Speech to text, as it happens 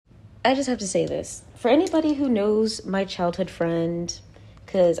I just have to say this. For anybody who knows my childhood friend,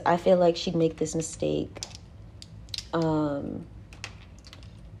 because I feel like she'd make this mistake, um,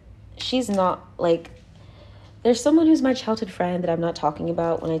 she's not like, there's someone who's my childhood friend that I'm not talking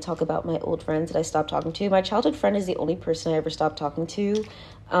about when I talk about my old friends that I stopped talking to. My childhood friend is the only person I ever stopped talking to,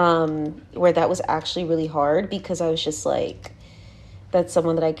 where that was actually really hard because I was just like, that's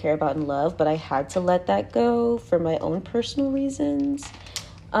someone that I care about and love, but I had to let that go for my own personal reasons.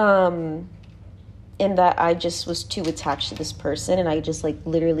 Um, in that I just was too attached to this person and I just like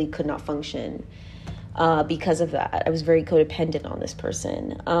literally could not function because of that. I was very codependent on this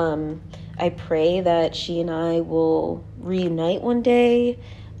person. I pray that she and I will reunite one day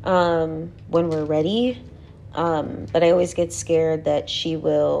when we're ready. But I always get scared that she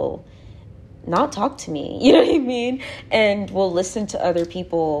will not talk to me, you know what I mean? And will listen to other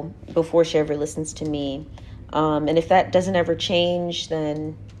people before she ever listens to me. And if that doesn't ever change,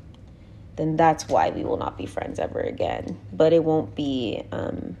 then that's why we will not be friends ever again. But it won't be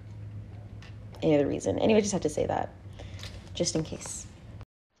any other reason. Anyway, I just have to say that, just in case.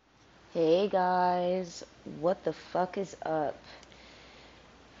 Hey guys, what the fuck is up?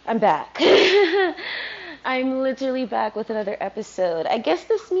 I'm back. I'm literally back with another episode. I guess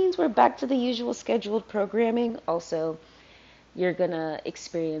this means we're back to the usual scheduled programming. Also, you're gonna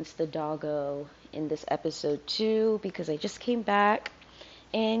experience the doggo in this episode too because I just came back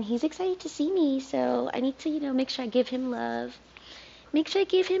and he's excited to see me, so I need to, make sure I give him love. Make sure I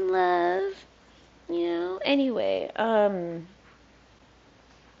give him love. Anyway,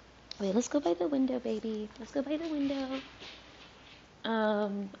 wait, let's go by the window, baby. Let's go by the window.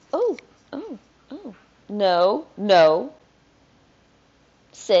 Oh, oh, oh. No, no.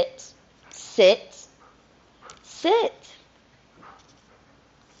 Sit, sit, sit.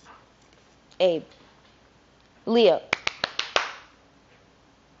 Abe, Leo,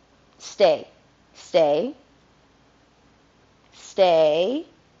 stay, stay, stay,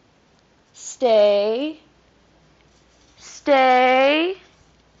 stay, stay,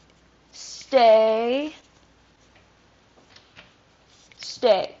 stay,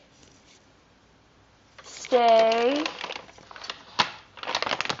 stay, stay,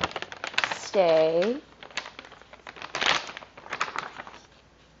 stay,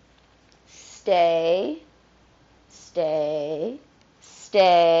 stay, stay,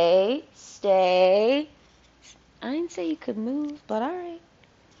 stay, stay. I didn't say you could move, but all right.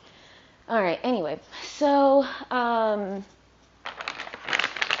 All right, anyway, so,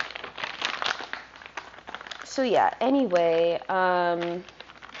 yeah, anyway,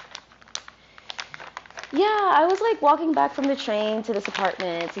 yeah, I was like walking back from the train to the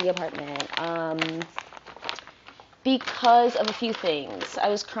apartment, because of a few things. I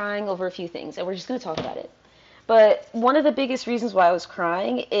was crying over a few things, and we're just going to talk about it. But one of the biggest reasons why I was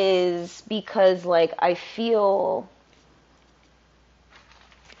crying is because, like, I feel,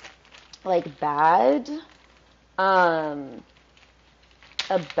 like, bad, about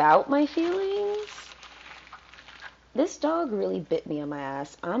my feelings. This dog really bit me on my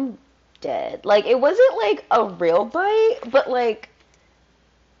ass. I'm dead. Like, it wasn't, like, a real bite, but, like,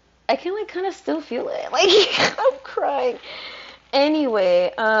 I can, like, kind of still feel it. Like, I'm crying.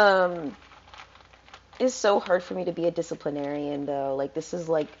 Anyway, it's so hard for me to be a disciplinarian, though. Like, this is,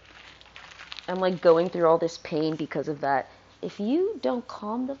 like, I'm, like, going through all this pain because of that. If you don't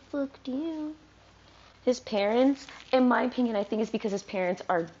calm the fuck down. His parents, in my opinion, I think it's because his parents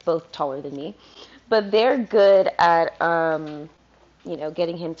are both taller than me. But they're good at,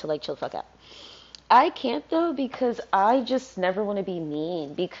 getting him to, like, chill the fuck out. I can't though because I just never want to be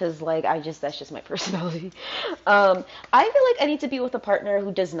mean because like that's just my personality. I feel like I need to be with a partner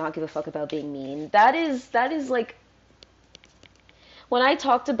who does not give a fuck about being mean. That is like when I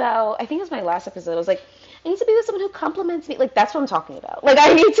talked about, I think it was my last episode, I was like, I need to be with someone who compliments me. Like that's what I'm talking about. Like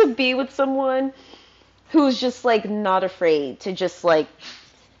I need to be with someone who's just like not afraid to just like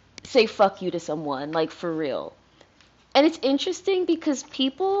say fuck you to someone, like for real. And it's interesting because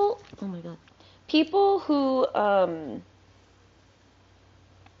oh my god, people who aren't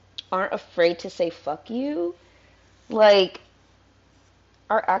afraid to say fuck you, like,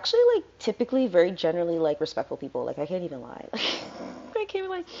 are actually like typically very generally like respectful people. Like I can't even lie. I can't even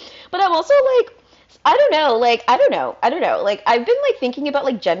lie. But I'm also like, I don't know. Like I don't know. Like I've been like thinking about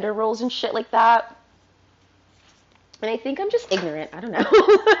like gender roles and shit like that. And I think I'm just ignorant. I don't know.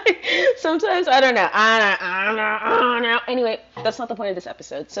 Like, sometimes I don't know. I don't know. Anyway, that's not the point of this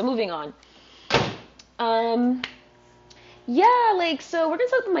episode. So moving on. Um, yeah, like, so we're gonna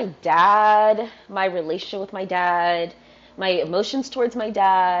talk about my dad, my relationship with my dad, my emotions towards my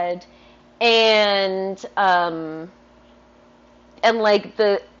dad, and like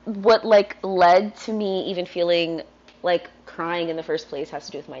what like led to me even feeling like crying in the first place has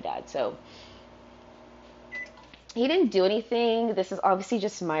to do with my dad. So he didn't do anything. This is obviously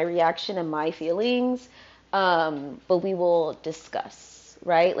just my reaction and my feelings. But we will discuss,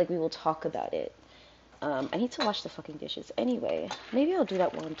 right? Like we will talk about it. I need to wash the fucking dishes. Anyway, maybe I'll do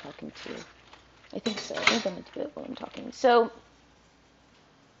that while I'm talking too. I think so. I think I'm gonna do it while I'm talking. So,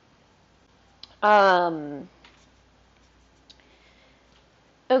 um,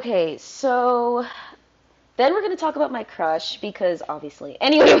 okay, so then we're gonna talk about my crush because obviously,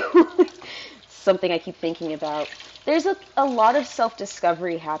 anyway, something I keep thinking about. There's a lot of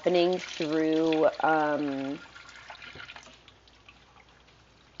self-discovery happening through,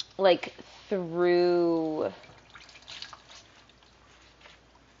 like, through,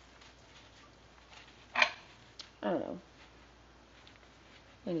 I don't know.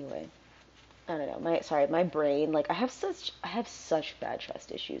 Anyway, I don't know. My brain, like, I have such bad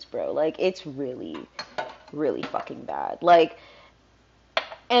trust issues, bro. Like, it's really, really fucking bad. Like,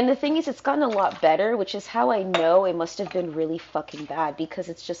 and the thing is, it's gotten a lot better, which is how I know it must have been really fucking bad because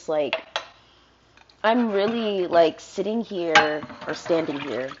it's just like, I'm really, like, sitting here or standing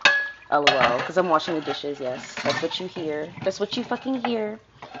here, lol, because I'm washing the dishes, yes. That's what you hear. That's what you fucking hear.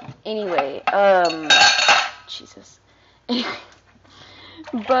 Anyway, Jesus.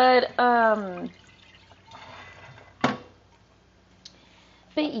 But, but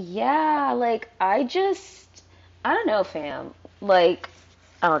yeah, like, I don't know, fam. Like,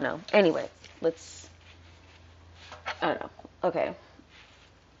 I don't know. Anyway, I don't know. Okay.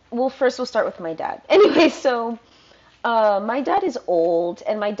 Well, first we'll start with my dad. Anyway, so, my dad is old,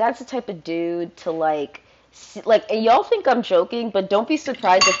 and my dad's the type of dude to, like, and y'all think I'm joking, but don't be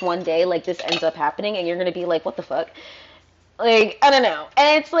surprised if one day, like, this ends up happening, and you're gonna be like, what the fuck? Like, I don't know.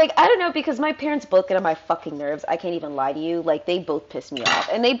 And it's like, I don't know, because my parents both get on my fucking nerves. I can't even lie to you. Like, they both piss me off.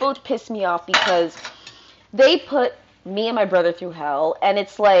 And they both piss me off because they put me and my brother through hell. And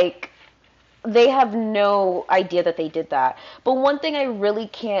it's like, they have no idea that they did that. But one thing I really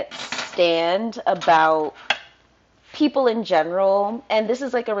can't stand about people in general, and this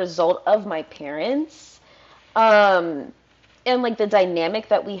is like a result of my parents, um, and like the dynamic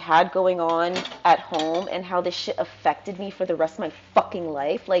that we had going on at home and how this shit affected me for the rest of my fucking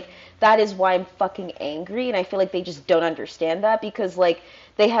life. Like, that is why I'm fucking angry, and I feel like they just don't understand that because like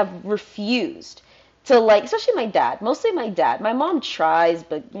they have refused to, like, especially my dad, mostly my dad. My mom tries,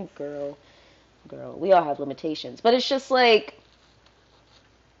 but girl, we all have limitations. But it's just like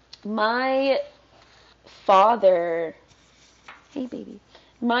my father, hey baby,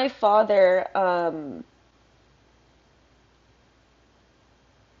 my father,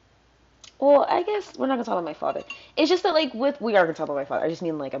 well, I guess we're not gonna talk about my father. It's just that, like, we are gonna talk about my father. I just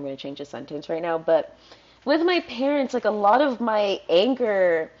mean, like, I'm gonna change the sentence right now. But with my parents, like, a lot of my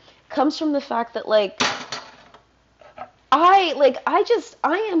anger comes from the fact that, like, I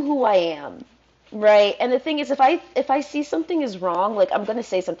am who I am, right? And the thing is, if I see something is wrong, like, I'm gonna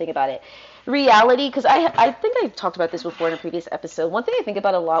say something about it. Reality, because I think I talked about this before in a previous episode. One thing I think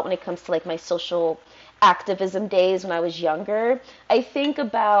about a lot when it comes to like my social activism days when I was younger, I think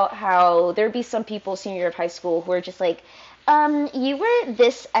about how there'd be some people senior year of high school who are just like, you were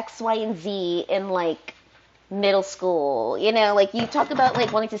this X, Y, and Z in like middle school, like you talk about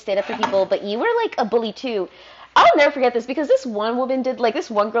like wanting to stand up for people, but you were like a bully too. I'll never forget this because this one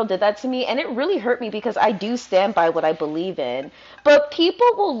girl did that to me, and it really hurt me because I do stand by what I believe in. But people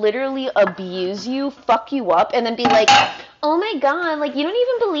will literally abuse you, fuck you up, and then be like, oh my god, like, you don't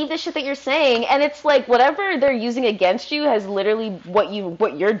even believe the shit that you're saying. And it's like, whatever they're using against you has literally what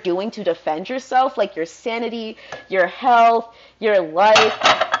you're doing to defend yourself, like your sanity, your health, your life,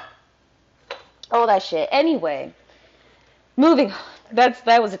 all that shit. Anyway, moving on.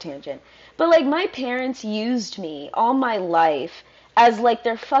 That was a tangent. But like my parents used me all my life as like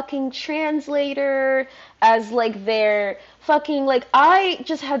their fucking translator, as like their fucking, like, I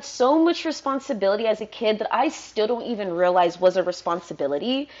just had so much responsibility as a kid that I still don't even realize was a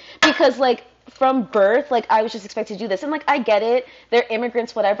responsibility because like from birth, like, I was just expected to do this. And, like, I get it. They're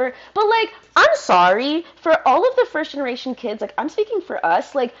immigrants, whatever. But, like, I'm sorry. For all of the first-generation kids, like, I'm speaking for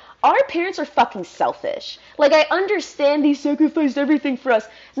us, like, our parents are fucking selfish. Like, I understand they sacrificed everything for us.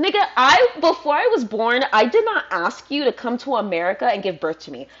 Nigga, before I was born, I did not ask you to come to America and give birth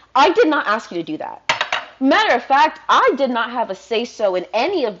to me. I did not ask you to do that. Matter of fact, I did not have a say-so in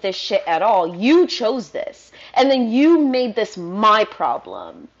any of this shit at all. You chose this. And then you made this my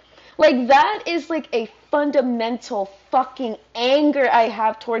problem. Like, that is, like, a fundamental fucking anger I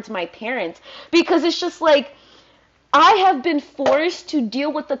have towards my parents. Because it's just, like, I have been forced to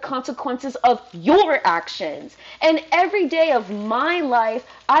deal with the consequences of your actions. And every day of my life,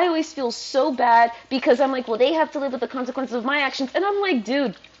 I always feel so bad because I'm like, well, they have to live with the consequences of my actions. And I'm like,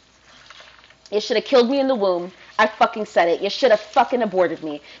 dude, you should have killed me in the womb. I fucking said it. You should have fucking aborted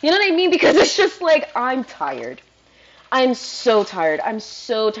me. You know what I mean? Because it's just like, I'm tired. I'm so tired. I'm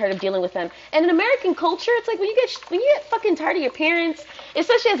so tired of dealing with them. And in American culture, it's like when you get fucking tired of your parents,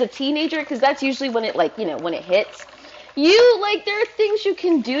 especially as a teenager, because that's usually when it like, when it hits. You like there are things you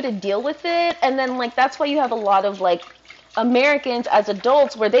can do to deal with it, and then like that's why you have a lot of like Americans as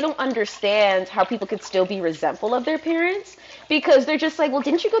adults where they don't understand how people could still be resentful of their parents because they're just like, well,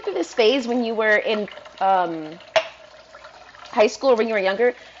 didn't you go through this phase when you were in high school or when you were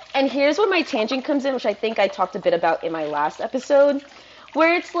younger? And here's where my tangent comes in, which I think I talked a bit about in my last episode,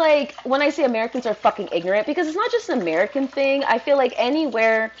 where it's like, when I say Americans are fucking ignorant, because it's not just an American thing, I feel like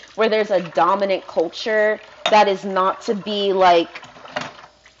anywhere where there's a dominant culture that is not to be like,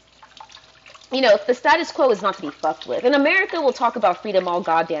 the status quo is not to be fucked with. And America will talk about freedom all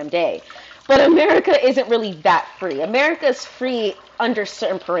goddamn day. But America isn't really that free. America's free under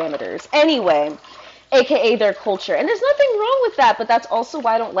certain parameters. Anyway, aka their culture. And there's nothing wrong with that, but that's also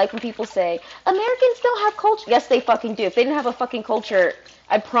why I don't like when people say, Americans don't have culture. Yes, they fucking do. If they didn't have a fucking culture,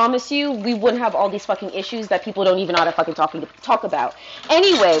 I promise you, we wouldn't have all these fucking issues that people don't even know how to fucking talk about.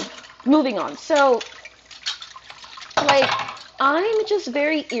 Anyway, moving on. So, like, I'm just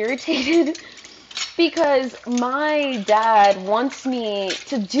very irritated because my dad wants me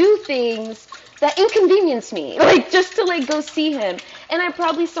to do things that inconvenience me, like just to like go see him. And I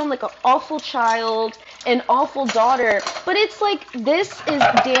probably sound like an awful child, an awful daughter, but it's like this is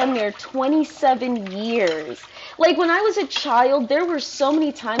damn near 27 years. Like when I was a child, there were so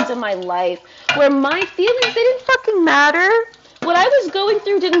many times in my life where my feelings they didn't fucking matter. What I was going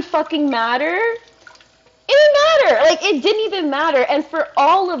through didn't fucking matter. It didn't matter. Like, it didn't even matter. And for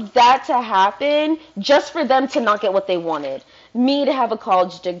all of that to happen, just for them to not get what they wanted. Me to have a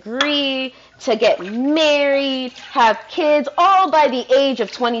college degree, to get married, have kids, all by the age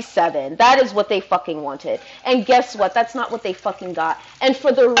of 27. That is what they fucking wanted. And guess what? That's not what they fucking got. And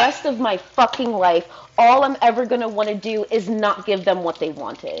for the rest of my fucking life, all I'm ever going to want to do is not give them what they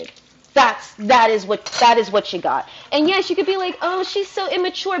wanted. That is what you got. And yes, you could be like, oh, she's so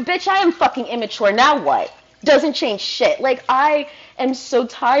immature. Bitch, I am fucking immature. Now what? Doesn't change shit. Like, I am so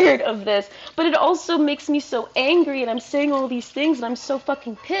tired of this. But it also makes me so angry, and I'm saying all these things, and I'm so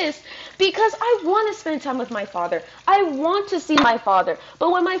fucking pissed because I want to spend time with my father. I want to see my father. But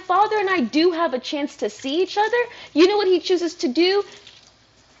when my father and I do have a chance to see each other, you know what he chooses to do?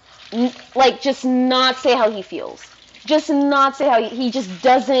 Like, just not say how he feels. Just not say how he just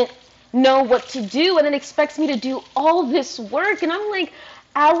doesn't know what to do, and then expects me to do all this work. And I'm like,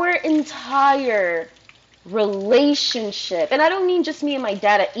 our entire relationship, and I don't mean just me and my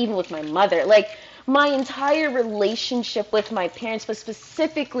dad, even with my mother, like my entire relationship with my parents, but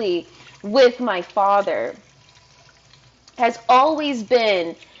specifically with my father, has always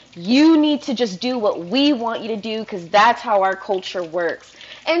been, you need to just do what we want you to do because that's how our culture works.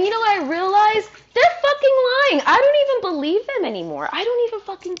 And I realized they're fucking lying. I don't even believe them anymore. I don't even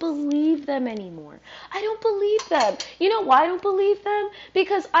fucking believe them anymore. I don't believe them. You know why I don't believe them?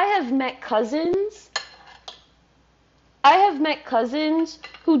 Because I have met cousins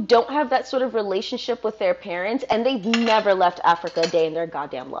who don't have that sort of relationship with their parents, and they've never left Africa a day in their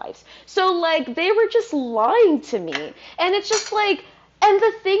goddamn lives. So, like, they were just lying to me. And it's just like, and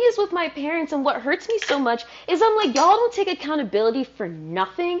the thing is with my parents, and what hurts me so much, is I'm like, y'all don't take accountability for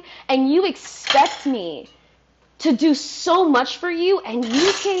nothing, and you expect me to do so much for you, and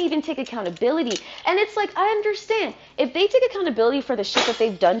you can't even take accountability. And it's like, I understand. If they take accountability for the shit that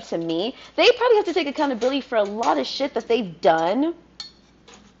they've done to me, they probably have to take accountability for a lot of shit that they've done,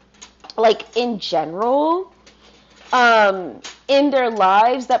 like, in general, in their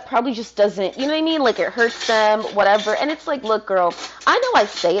lives that probably just doesn't, you know what I mean? Like, it hurts them, whatever. And it's like, look, girl, I know I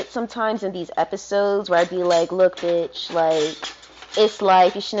say it sometimes in these episodes where I'd be like, look, bitch, like, it's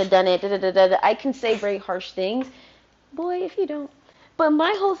life, you shouldn't have done it, da, da, da, da, da. I can say very harsh things. Boy, if you don't. But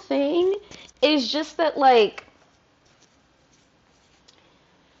my whole thing is just that, like,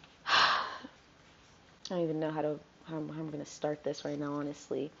 I don't even know how I'm going to start this right now,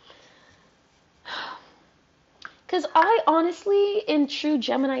 honestly. Because I honestly, in true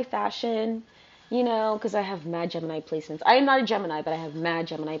Gemini fashion, because I have mad Gemini placements. I am not a Gemini, but I have mad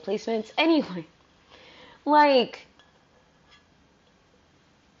Gemini placements. Anyway, like,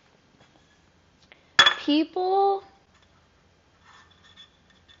 people,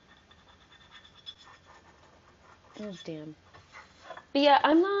 oh damn. But yeah,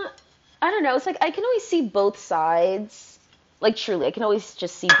 I'm not I don't know. It's like I can always see both sides. Like truly, I can always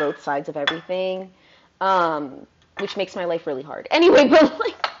just see both sides of everything, which makes my life really hard. Anyway, but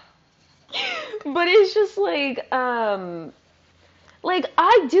like, but it's just like I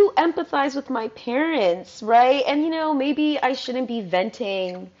do empathize with my parents, right? And maybe I shouldn't be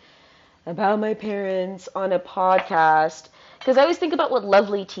venting about my parents on a podcast. Because I always think about what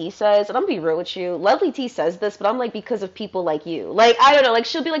Lovely T says, and I'm gonna be real with you. Lovely T says this, but I'm like, because of people like you. Like, I don't know, like,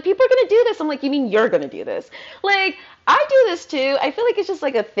 she'll be like, people are gonna do this. I'm like, you mean you're gonna do this? Like, I do this too. I feel like it's just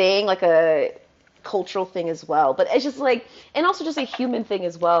like a thing, like a cultural thing as well. But it's just like, and also just a human thing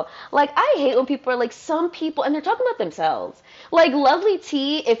as well. Like, I hate when people are like, some people, and they're talking about themselves. Like, Lovely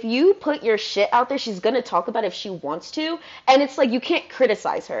T, if you put your shit out there, she's gonna talk about it if she wants to. And it's like, you can't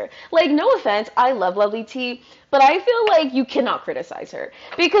criticize her. Like, no offense, I love Lovely T, but I feel like you cannot criticize her.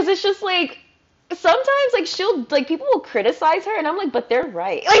 Because it's just like, sometimes like she'll like people will criticize her and I'm like, but they're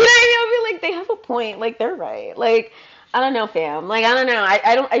right. Like, you know what I mean? I'll be like, they have a point, like they're right. Like, I don't know, fam. Like, I don't know.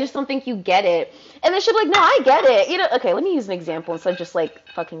 I just don't think you get it. And then she'll be like, no, I get it. Okay, let me use an example instead of just like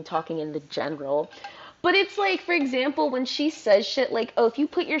fucking talking in the general. But it's like, for example, when she says shit like, oh, if you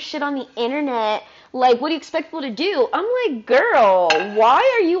put your shit on the internet, like, what do you expect people to do? I'm like, girl,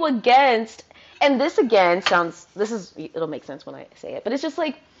 why are you against, and this again sounds, it'll make sense when I say it, but it's just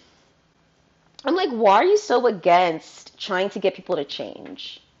like, I'm like, why are you so against trying to get people to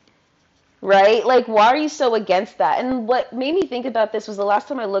change? Right? Like, why are you so against that? And what made me think about this was the last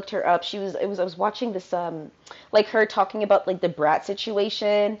time I looked her up, I was watching this, like her talking about like the Brat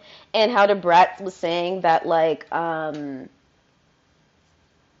situation and how the Brat was saying that like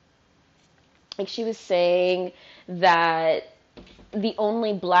she was saying that the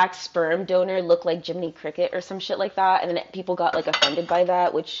only black sperm donor looked like Jiminy Cricket or some shit like that. And then people got like offended by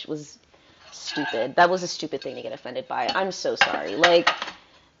that, which was stupid. That was a stupid thing to get offended by. I'm so sorry. Like,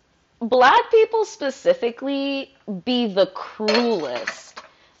 Black people specifically be the cruelest.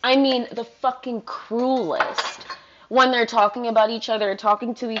 I mean, the fucking cruelest when they're talking about each other,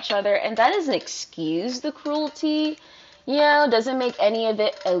 talking to each other, and that doesn't excuse the cruelty, doesn't make any of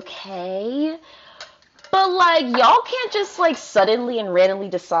it okay. But, like, y'all can't just, like, suddenly and randomly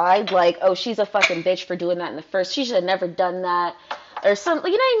decide, like, oh, she's a fucking bitch for doing that in the first. She should have never done that. Or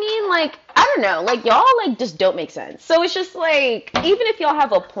something, you know what I mean? Like, I don't know. Like, y'all, like, just don't make sense. So it's just, like, even if y'all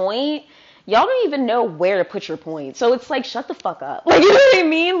have a point, y'all don't even know where to put your point. So it's like, shut the fuck up. Like, you know what I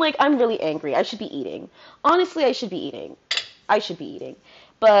mean? Like, I'm really angry. I should be eating. Honestly, I should be eating.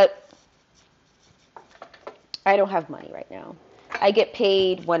 But I don't have money right now. I get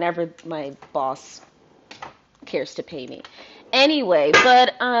paid whenever my boss cares to pay me. Anyway,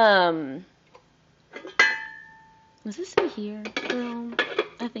 but, was this in here, girl?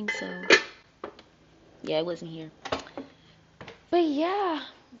 I think so. Yeah, it wasn't here. But yeah,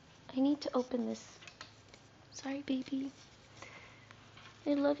 I need to open this. Sorry, baby.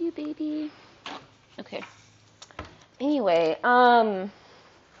 I love you, baby. Okay. Anyway,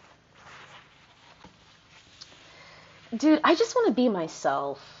 dude, I just want to be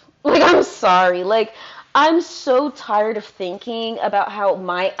myself. Like, I'm sorry. Like, I'm so tired of thinking about how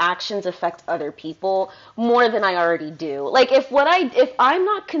my actions affect other people more than I already do. Like, if I'm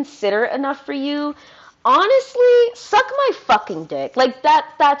not considerate enough for you, honestly, suck my fucking dick. Like,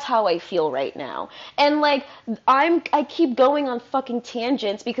 that's how I feel right now. And like, I keep going on fucking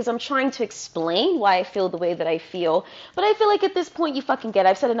tangents because I'm trying to explain why I feel the way that I feel. But I feel like at this point you fucking get it.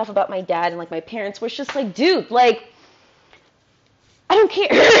 I've said enough about my dad and like my parents where it's just like, dude, like, I don't care.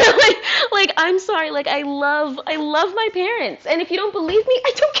 like, I'm sorry. Like, I love my parents. And if you don't believe me,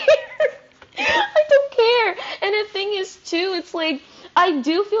 I don't care. I don't care. And the thing is, too, it's like, I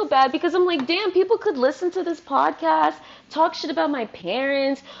do feel bad because I'm like, damn, people could listen to this podcast, talk shit about my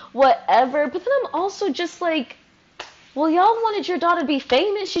parents, whatever. But then I'm also just like, well, y'all wanted your daughter to be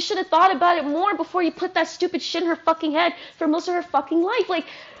famous. You should have thought about it more before you put that stupid shit in her fucking head for most of her fucking life. Like,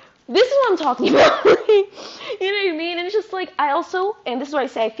 this is what I'm talking about. You know what I mean? And it's just like, I also, and this is why I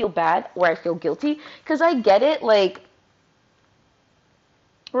say I feel bad or I feel guilty, because I get it, like,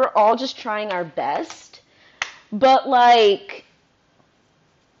 we're all just trying our best, but like,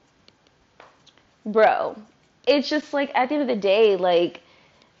 bro, it's just like, at the end of the day, like,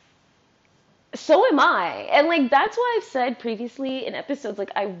 so am I. And like, that's why I've said previously in episodes,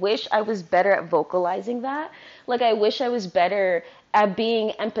 like, I wish I was better at vocalizing that. Like, I wish I was better at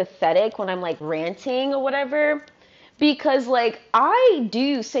being empathetic when I'm like ranting or whatever. Because like, I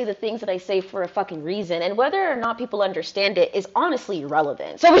do say the things that I say for a fucking reason. And whether or not people understand it is honestly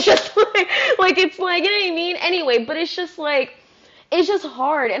irrelevant. So it's just like it's like, you know what I mean? Anyway, but it's just like, it's just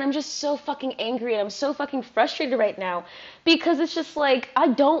hard, and I'm just so fucking angry, and I'm so fucking frustrated right now because it's just like I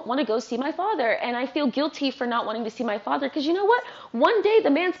don't want to go see my father, and I feel guilty for not wanting to see my father because you know what? One day the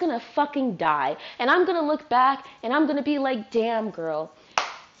man's gonna fucking die, and I'm gonna look back and I'm gonna be like, damn girl,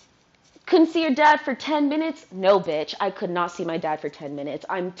 couldn't see your dad for 10 minutes? No, bitch. I could not see my dad for 10 minutes.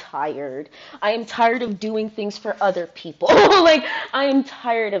 I'm tired. I am tired of doing things for other people. Like, I am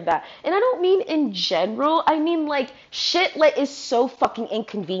tired of that. And I don't mean in general. I mean, like, shit like is so fucking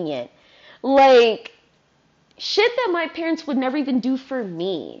inconvenient. Like, shit that my parents would never even do for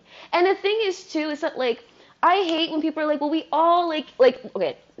me. And the thing is, too, is that, like, I hate when people are like, well, we all,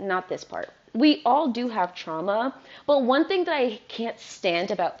 okay, not this part. We all do have trauma, but one thing that I can't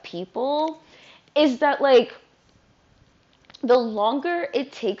stand about people is that, like, the longer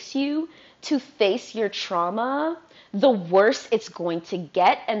it takes you to face your trauma, the worse it's going to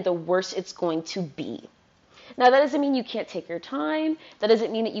get and the worse it's going to be. Now, that doesn't mean you can't take your time. That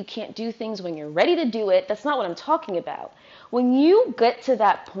doesn't mean that you can't do things when you're ready to do it. That's not what I'm talking about. When you get to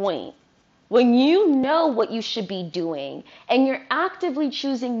that point, when you know what you should be doing and you're actively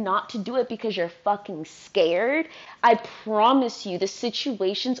choosing not to do it because you're fucking scared, I promise you the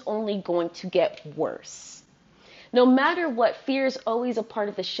situation's only going to get worse. No matter what, fear is always a part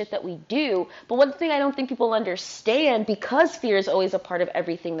of the shit that we do. But one thing I don't think people understand, because fear is always a part of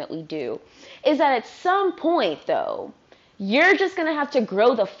everything that we do, is that at some point, though, you're just going to have to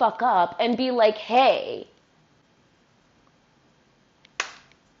grow the fuck up and be like, hey,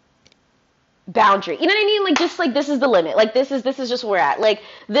 boundary. You know what I mean? Like, just like, this is the limit. Like, this is just where we're at. Like,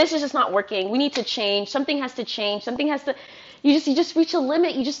 this is just not working. We need to change. Something has to change. Something has to, you just reach a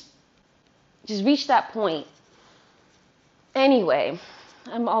limit. You just reach that point. Anyway,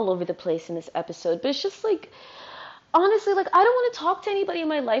 I'm all over the place in this episode, but it's just like, honestly, like, I don't want to talk to anybody in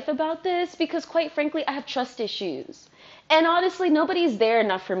my life about this because, quite frankly, I have trust issues. And honestly, nobody's there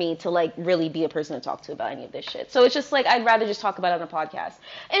enough for me to, like, really be a person to talk to about any of this shit. So it's just like, I'd rather just talk about it on a podcast.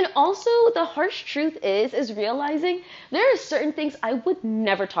 And also, the harsh truth is realizing there are certain things I would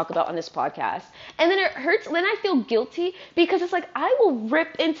never talk about on this podcast. And then it hurts, then I feel guilty because it's like, I will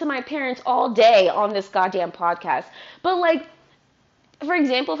rip into my parents all day on this goddamn podcast. But, like, for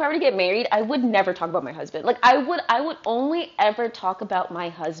example, if I were to get married, I would never talk about my husband. Like, I would only ever talk about my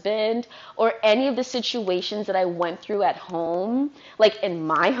husband or any of the situations that I went through at home, like in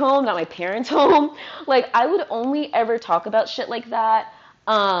my home, not my parents' home. Like, I would only ever talk about shit like that.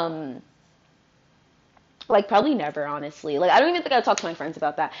 Like, probably never, honestly. Like, I don't even think I would talk to my friends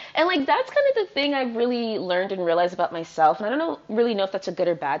about that. And, like, that's kind of the thing I've really learned and realized about myself. And I don't really know if that's a good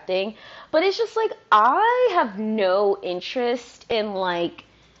or bad thing. But it's just, like, I have no interest in, like,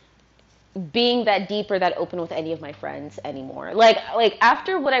 being that deep or that open with any of my friends anymore. Like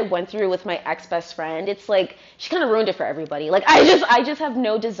after what I went through with my ex-best friend, it's like, she kind of ruined it for everybody. Like, I just have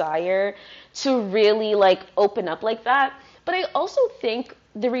no desire to really, like, open up like that. But I also think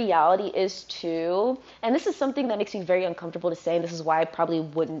the reality is too, and this is something that makes me very uncomfortable to say, and this is why I probably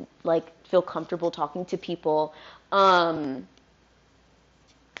wouldn't, like, feel comfortable talking to people, like,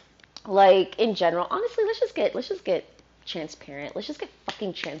 in general. Honestly, let's just get transparent. Let's just get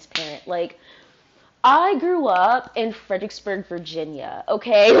fucking transparent. Like, I grew up in Fredericksburg, Virginia,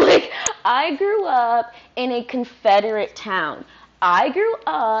 okay? Like, I grew up in a Confederate town. I grew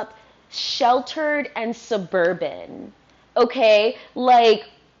up sheltered and suburban. Okay, like,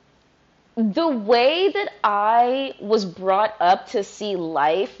 the way that I was brought up to see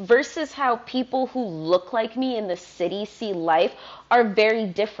life versus how people who look like me in the city see life are very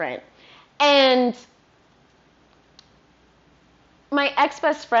different. And my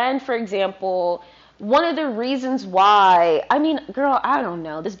ex-best friend, for example, one of the reasons why, I mean, girl, I don't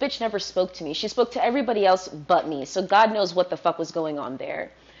know. This bitch never spoke to me. She spoke to everybody else but me. So God knows what the fuck was going on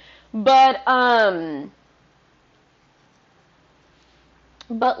there. But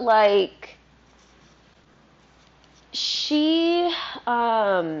like, she,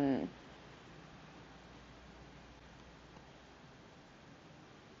 I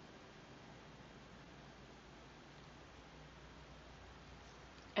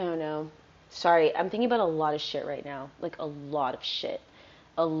don't know. Sorry, I'm thinking about a lot of shit right now. Like, a lot of shit.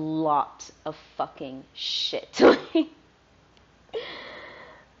 A lot of fucking shit.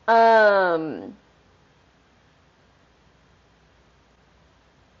 um,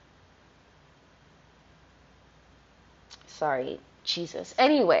 Sorry, Jesus.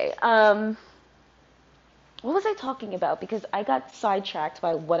 Anyway, what was I talking about? Because I got sidetracked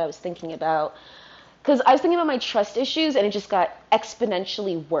by what I was thinking about. Because I was thinking about my trust issues, and it just got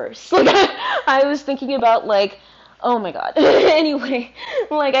exponentially worse. Like, I was thinking about, like, Oh my God. Anyway,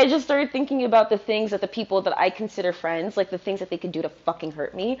 like I just started thinking about the things that the people that I consider friends, like the things that they could do to fucking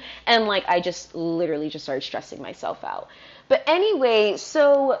hurt me. And like I just literally just started stressing myself out. But anyway,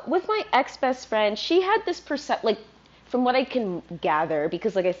 so with my ex-best friend, she had this like from what I can gather,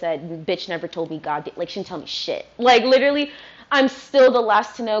 because like I said, bitch never told me like she didn't tell me shit. Like literally, I'm still the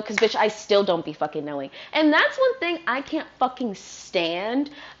last to know because bitch, I still don't be fucking knowing. And that's one thing I can't fucking stand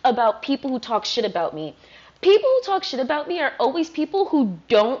about people who talk shit about me. People who talk shit about me are always people who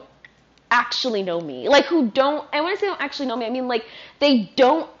don't actually know me. Like who don't, and when I say don't actually know me, I mean like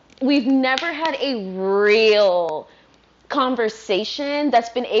we've never had a real conversation that's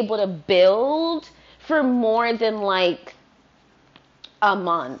been able to build for more than like a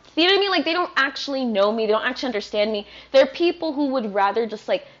month. You know what I mean? Like they don't actually know me. They don't actually understand me. They're people who would rather just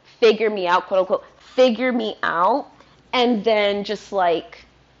like figure me out, quote unquote, figure me out, and then just like,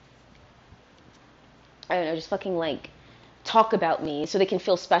 I don't know, just fucking like talk about me so they can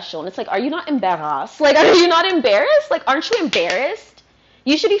feel special. And it's like, are you not embarrassed? Like, are you not embarrassed? Like, aren't you embarrassed?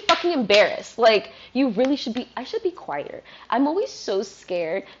 You should be fucking embarrassed. Like, you really should be. I should be quieter. I'm always so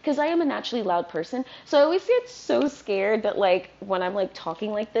scared because I am a naturally loud person. So I always get so scared that like when I'm like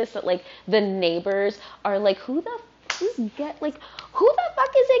talking like this, that like the neighbors are like, who the fuck is in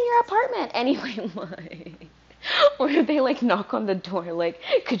your apartment? Anyway, like. Or if they like knock on the door, like,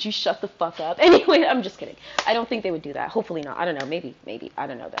 could you shut the fuck up? Anyway, I'm just kidding. I don't think they would do that. Hopefully not. I don't know. Maybe. I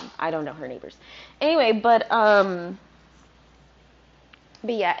don't know them. I don't know her neighbors. Anyway, but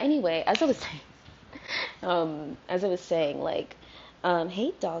yeah. Anyway, as I was saying, like,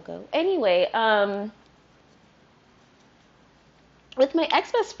 hey doggo. Anyway, with my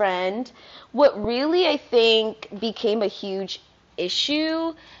ex-best friend, what really I think became a huge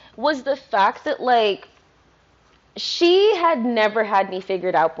issue was the fact that like she had never had me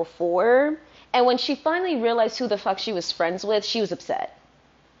figured out before. And when she finally realized who the fuck she was friends with, she was upset.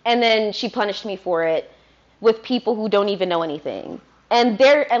 And then she punished me for it with people who don't even know anything. And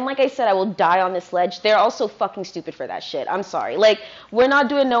like I said, I will die on this ledge. They're also fucking stupid for that shit. I'm sorry. Like, we're not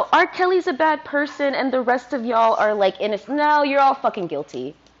doing no R. Kelly's a bad person and the rest of y'all are like innocent. No, you're all fucking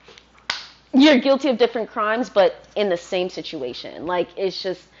guilty. You're guilty of different crimes, but in the same situation. Like, it's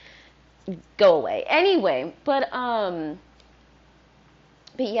just go away. Anyway, but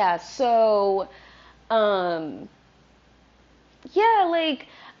yeah, so um yeah, like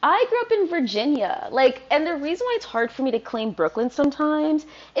I grew up in Virginia. Like, and the reason why it's hard for me to claim Brooklyn sometimes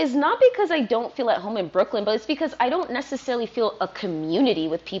is not because I don't feel at home in Brooklyn, but it's because I don't necessarily feel a community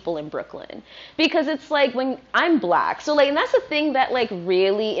with people in Brooklyn. Because it's like when I'm black. So like, and that's the thing that like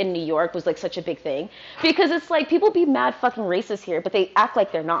really in New York was like such a big thing. Because it's like people be mad fucking racist here, but they act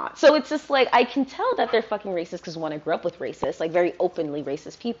like they're not. So it's just like I can tell that they're fucking racist because one, I grew up with racists, like very openly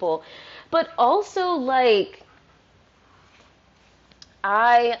racist people. But also like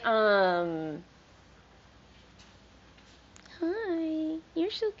I hi, you're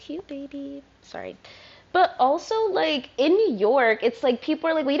so cute, baby. Sorry. But also, like, in New York, it's like people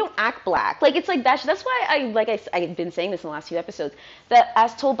are like, well, you don't act black. Like, it's like that's why I've been saying this in the last few episodes, that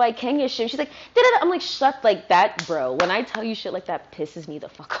as told by Kenya, she's like, da-da-da. I'm like, shut, like, that, bro. When I tell you shit like that pisses me the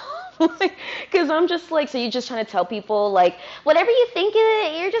fuck off. Because I'm just like, so you're just trying to tell people, like, whatever you think of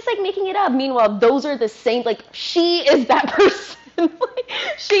it, you're just, like, making it up. Meanwhile, those are the same, like, she is that person. Like,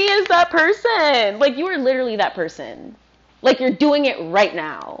 she is that person. Like, you are literally that person. Like, you're doing it right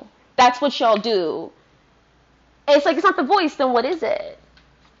now. That's what y'all do. And it's like, it's not the voice, then what is it?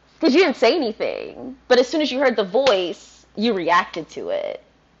 Because you didn't say anything. But as soon as you heard the voice, you reacted to it.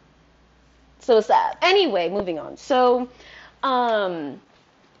 So it's that. Anyway, moving on. So, moving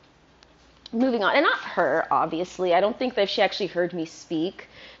on. And not her, obviously. I don't think that if she actually heard me speak,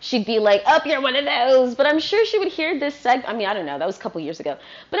 she'd be like, oh, you're one of those. But I'm sure she would hear this segment. I mean, I don't know. That was a couple years ago.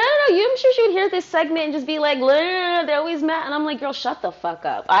 But I don't know. I'm sure she would hear this segment and just be like, they're always mad. And I'm like, girl, shut the fuck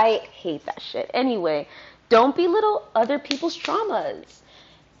up. I hate that shit. Anyway, don't belittle other people's traumas.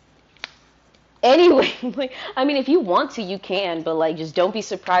 Anyway, like, I mean, if you want to, you can, but like, just don't be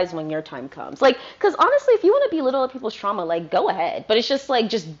surprised when your time comes. Like, because honestly, if you want to belittle other people's trauma, like, go ahead. But it's just like,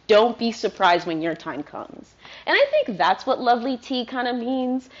 just don't be surprised when your time comes. And I think that's what Lovely T kind of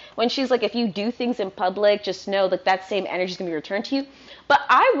means when she's like, if you do things in public, just know that that same energy is going to be returned to you. But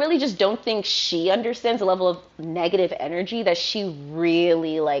I really just don't think she understands the level of negative energy that she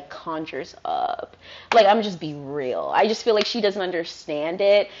really like conjures up. Like, I'm just be real. I just feel like she doesn't understand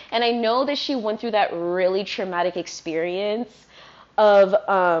it. And I know that she went through that really traumatic experience of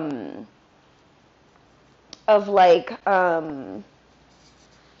like I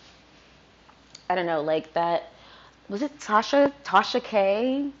don't know, like that Was it Tasha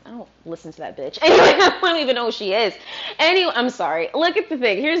K? I don't listen to that bitch. Anyway, I don't even know who she is. Anyway, I'm sorry. Look at the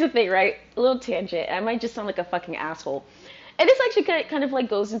thing. Here's the thing, right? A little tangent. I might just sound like a fucking asshole. And this actually kind of like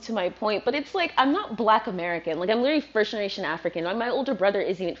goes into my point, but it's like I'm not Black American. Like I'm literally first generation African. My older brother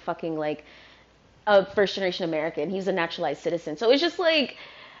isn't even fucking like a first generation American. He's a naturalized citizen. So it's just like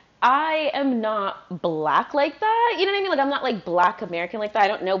I am not Black like that. You know what I mean? Like I'm not like Black American like that. I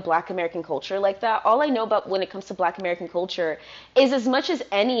don't know Black American culture like that. All I know about when it comes to Black American culture is as much as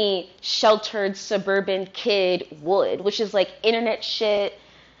any sheltered suburban kid would, which is like internet shit,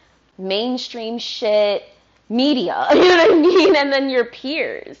 mainstream shit, media, you know what I mean? And then your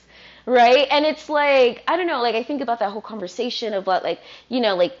peers, right? And it's like, I don't know, like I think about that whole conversation of like, you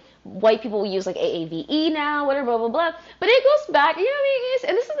know, like white people will use like AAVE now, whatever, blah, blah, blah. But it goes back, you know what I mean?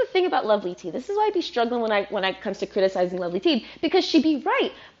 And this is the thing about Lovely T. This is why I be struggling when I comes to criticizing Lovely T, because she be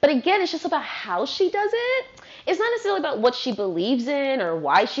right. But again, it's just about how she does it. It's not necessarily about what she believes in or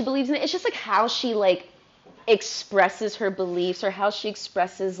why she believes in it. It's just like how she like expresses her beliefs or how she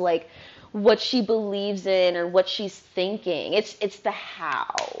expresses like what she believes in or what she's thinking. It's the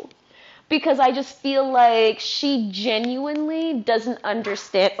how. Because I just feel like she genuinely doesn't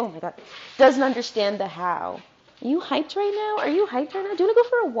understand, oh my God, doesn't understand the how. Are you hyped right now? Are you hyped right now? Do you want to go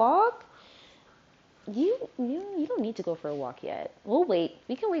for a walk? You don't need to go for a walk yet. We'll wait.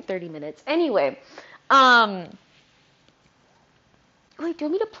 We can wait 30 minutes. Anyway, wait, do you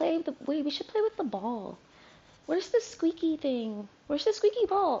want me to play wait, we should play with the ball. Where's the squeaky thing? Where's the squeaky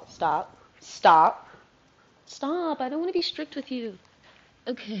ball? Stop. Stop. Stop. I don't want to be strict with you.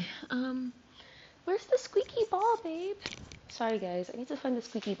 Okay, where's the squeaky ball, babe? Sorry, guys. I need to find the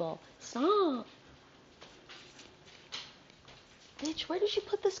squeaky ball. Stop. Bitch, where did you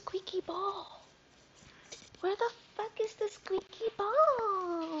put the squeaky ball? Where the fuck is the squeaky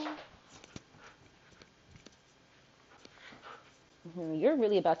ball? You're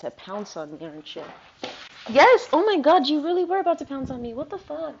really about to pounce on me, aren't you? Yes. Oh my God, you really were about to pounce on me. What the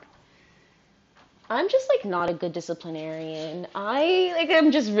fuck? I'm just like not a good disciplinarian.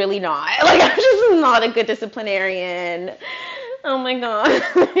 I'm just really not. Like I'm just not a good disciplinarian. Oh my God.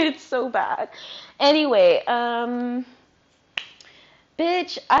 It's so bad. Anyway, bitch,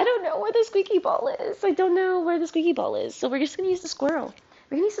 I don't know where the squeaky ball is. I don't know where the squeaky ball is. So we're just gonna use the squirrel.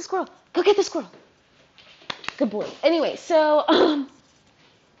 We're gonna use the squirrel. Go get the squirrel. Good boy. Anyway, so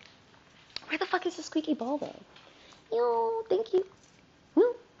where the fuck is the squeaky ball though? Yo, thank you.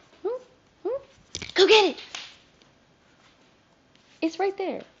 Go get it. It's right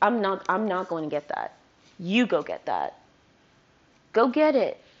there. I'm not going to get that. You go get that. Go get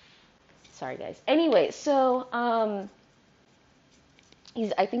it. Sorry, guys. Anyway, so I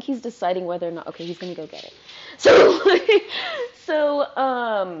think he's deciding whether or not. Okay, he's gonna go get it. So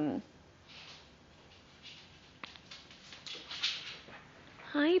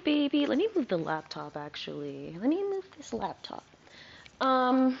hi, baby. Let me move the laptop. Actually, let me move this laptop.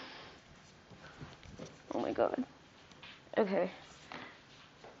 Oh my God. Okay.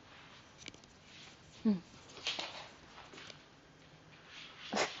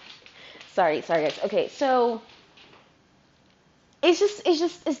 Sorry guys. Okay, so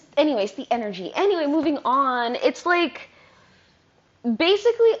anyways, the energy. Anyway, moving on. It's like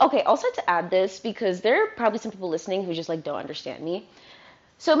basically, okay, also had to add this because there are probably some people listening who just like don't understand me.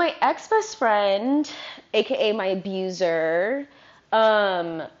 So my ex-best friend, aka my abuser,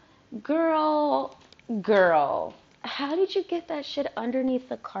 girl, how did you get that shit underneath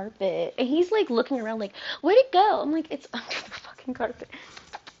the carpet? And he's like looking around like, where'd it go? I'm like, it's under the fucking carpet.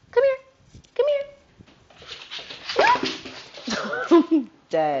 Come here.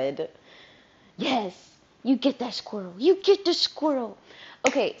 Dead. Yes, you get that squirrel. You get the squirrel.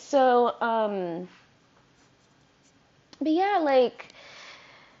 Okay, so, but yeah, like,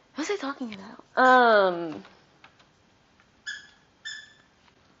 what was I talking about?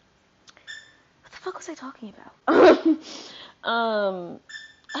 What the fuck was I talking about? I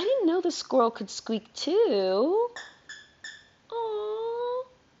didn't know the squirrel could squeak too. Aww.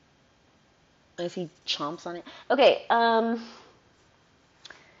 As he chomps on it. Okay,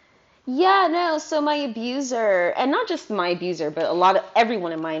 yeah, no, so my abuser, and not just my abuser, but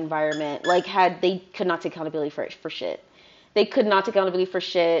everyone in my environment, like they could not take accountability for shit. They could not take accountability for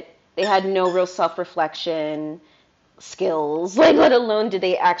shit. They had no real self-reflection skills, like let alone did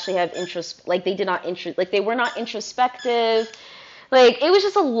they actually have interest, like they were not introspective. Like, it was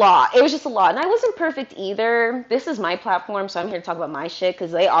just a lot. It was just a lot. And I wasn't perfect either. This is my platform, so I'm here to talk about my shit,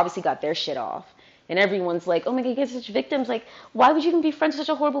 because they obviously got their shit off. And everyone's like, oh my God, you guys are such victims. Like, why would you even be friends with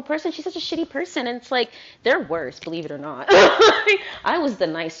such a horrible person? She's such a shitty person. And it's like, they're worse, believe it or not. I was the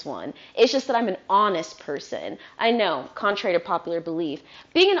nice one. It's just that I'm an honest person. I know, contrary to popular belief.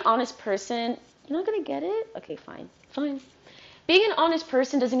 Being an honest person, you're not going to get it? Okay, fine. Fine. Being an honest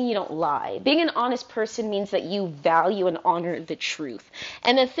person doesn't mean you don't lie. Being an honest person means that you value and honor the truth.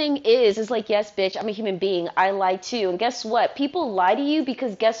 And the thing is like, yes, bitch, I'm a human being. I lie too. And guess what? People lie to you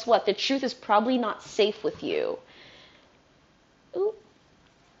because guess what? The truth is probably not safe with you. Ooh.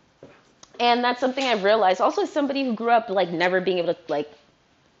 And that's something I've realized. Also, as somebody who grew up, like, never being able to, like,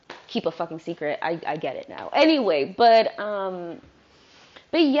 keep a fucking secret, I get it now. Anyway, but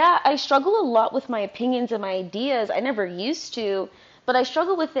yeah, I struggle a lot with my opinions and my ideas. I never used to, but I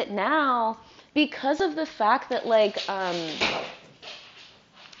struggle with it now because of the fact that, like,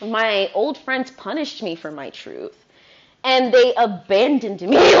 my old friends punished me for my truth. And they abandoned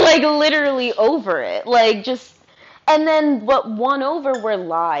me, like, literally over it. Like, just, and then what won over were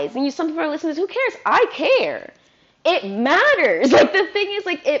lies. And some people are listening to this, who cares? I care. It matters. Like, the thing is,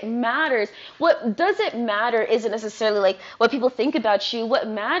 like, it matters. What doesn't matter isn't necessarily, like, what people think about you. What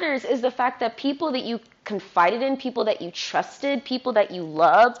matters is the fact that people that you confided in, people that you trusted, people that you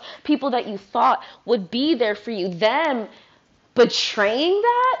loved, people that you thought would be there for you, them betraying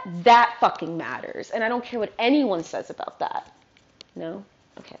that fucking matters. And I don't care what anyone says about that. No?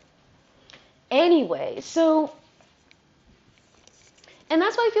 Okay. Anyway, so... And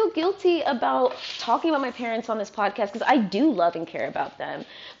that's why I feel guilty about talking about my parents on this podcast, because I do love and care about them.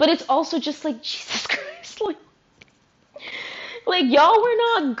 But it's also just like, Jesus Christ, like y'all were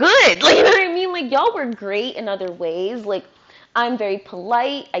not good. Like, you know what I mean? Like, y'all were great in other ways. Like, I'm very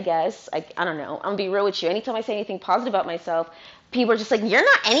polite, I guess. I don't know. I'm gonna be real with you. Anytime I say anything positive about myself, people are just like, you're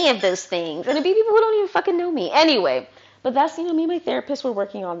not any of those things. And it'd be people who don't even fucking know me. Anyway, but that's, me and my therapist were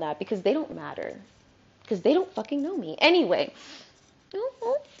working on that because they don't matter. Because they don't fucking know me. Anyway.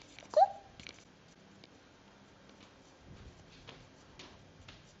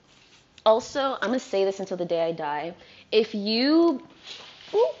 Also, I'm going to say this until the day I die. If you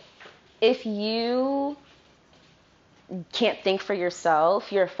can't think for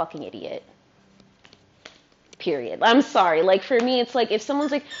yourself, you're a fucking idiot. Period. I'm sorry. Like, for me, it's like, if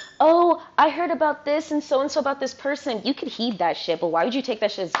someone's like, oh, I heard about this and so about this person, you could heed that shit, but why would you take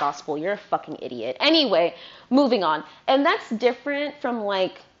that shit as gospel? You're a fucking idiot. Anyway, moving on. And that's different from,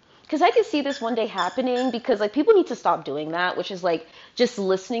 like, because I could see this one day happening, because, like, people need to stop doing that, which is, like, just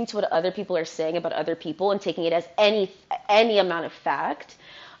listening to what other people are saying about other people and taking it as any amount of fact.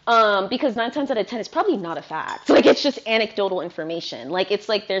 Because 9 times out of 10, it's probably not a fact. Like, it's just anecdotal information. Like, it's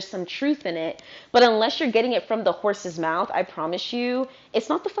like there's some truth in it, but unless you're getting it from the horse's mouth, I promise you, it's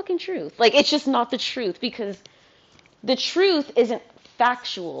not the fucking truth. Like, it's just not the truth, because the truth isn't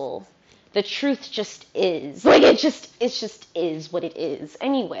factual. The truth just is. Like, it just is what it is.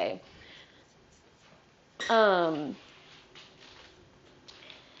 Anyway. But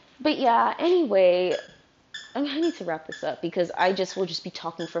yeah, anyway, I need to wrap this up because I will just be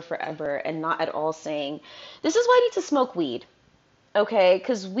talking for forever and not at all saying, this is why I need to smoke weed. Okay?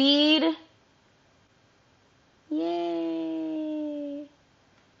 Because weed, yay.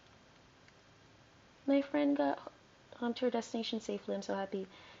 My friend got home to her destination safely. I'm so happy.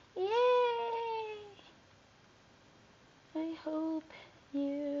 Yay. I hope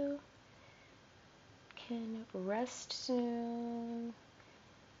you can rest soon.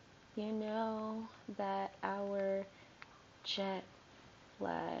 You know that our jet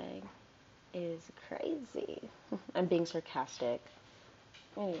lag is crazy. I'm being sarcastic.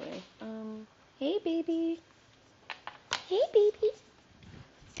 Anyway, hey baby. Hey baby.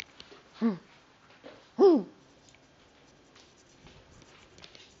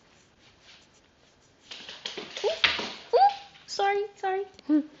 Sorry.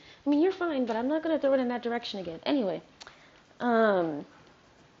 I mean, you're fine, but I'm not gonna throw it in that direction again. Anyway, but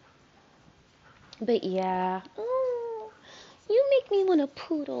yeah. Oh, you make me want a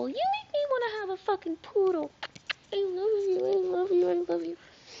poodle. You make me want to have a fucking poodle. I love you.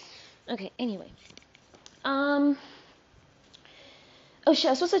 Okay, anyway. Oh shit, I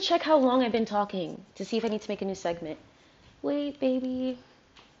was supposed to check how long I've been talking to see if I need to make a new segment. Wait, baby.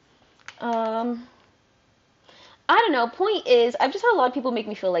 I don't know. Point is, I've just had a lot of people make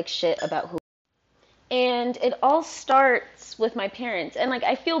me feel like shit about who. And it all starts with my parents. And, like,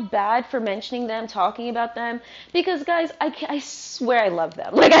 I feel bad for mentioning them, talking about them. Because, guys, I swear I love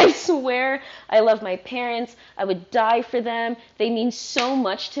them. Like, I swear I love my parents. I would die for them. They mean so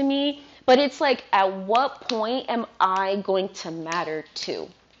much to me. But it's like, at what point am I going to matter to?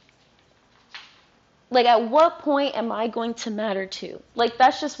 Like, at what point am I going to matter to? Like,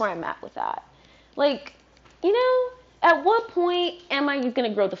 that's just where I'm at with that. Like, you know, at what point am I going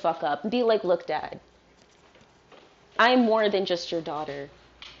to grow the fuck up and be like, look, Dad, I'm more than just your daughter.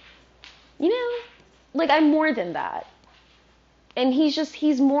 You know? Like, I'm more than that. And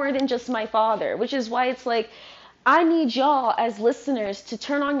he's more than just my father, which is why it's like, I need y'all as listeners to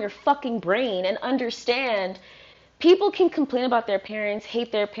turn on your fucking brain and understand people can complain about their parents,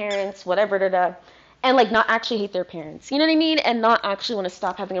 hate their parents, whatever, da, da, and like not actually hate their parents. You know what I mean? And not actually want to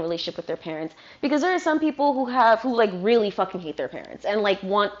stop having a relationship with their parents. Because there are some people who like really fucking hate their parents and like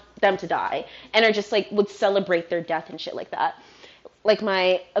want them to die and are just like would celebrate their death and shit like that. Like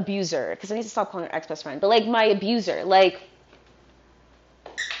my abuser, because I need to stop calling her ex-best friend, but like my abuser, like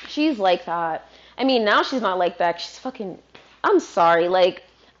she's like that. I mean, now she's not like that. She's fucking, I'm sorry. Like,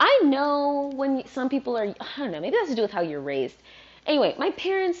 I know when some people are, I don't know, maybe it has to do with how you're raised. Anyway, my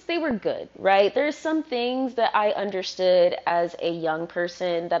parents, they were good, right? There's some things that I understood as a young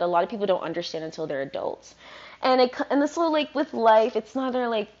person that a lot of people don't understand until they're adults. And this little, like, with life, it's neither,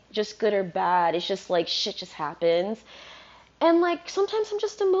 like, just good or bad. It's just, like, shit just happens. And, like, sometimes I'm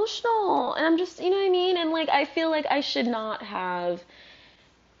just emotional. And I'm just, you know what I mean? And, like, I feel like I should not have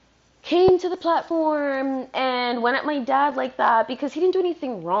came to the platform and went at my dad like that because he didn't do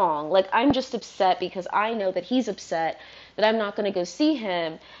anything wrong. Like, I'm just upset because I know that he's upset that I'm not going to go see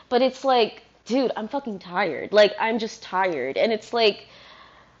him. But it's like, dude, I'm fucking tired. Like, I'm just tired. And it's like,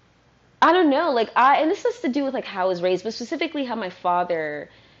 I don't know. Like, and this has to do with like how I was raised, but specifically how my father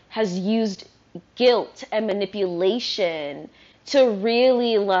has used guilt and manipulation to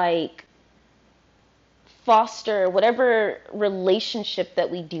really like foster whatever relationship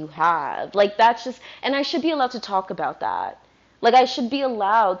that we do have. Like, that's just, and I should be allowed to talk about that. Like, I should be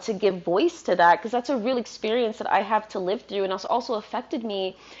allowed to give voice to that because that's a real experience that I have to live through, and it's also affected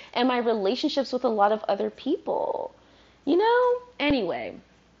me and my relationships with a lot of other people. You know? Anyway.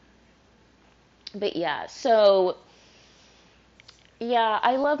 But yeah, so yeah,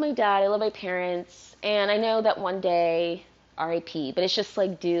 I love my dad, I love my parents, and I know that one day RIP, but it's just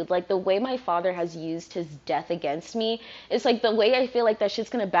like, dude, like the way my father has used his death against me, it's like the way I feel like that shit's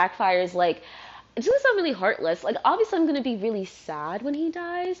gonna backfire is like, it's gonna sound really heartless. Like, obviously I'm gonna be really sad when he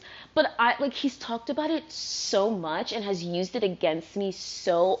dies, but I like he's talked about it so much and has used it against me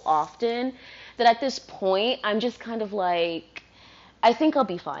so often that at this point I'm just kind of like, I think I'll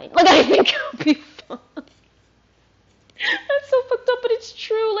be fine. Like, I think I'll be fine. That's so fucked up, but it's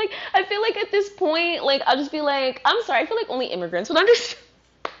true. Like, I feel like at this point, like, I'll just be like, I'm sorry, I feel like only immigrants would understand.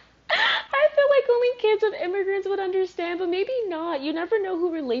 I feel like only kids of immigrants would understand, but maybe not. You never know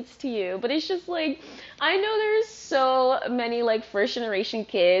who relates to you. But it's just like, I know there's so many like first generation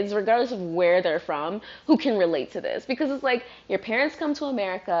kids, regardless of where they're from, who can relate to this. Because it's like, your parents come to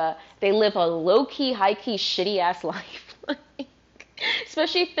America, they live a low key, high key, shitty ass life.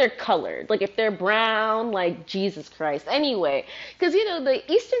 Especially if they're colored, like if they're brown, like Jesus Christ. Anyway, because you know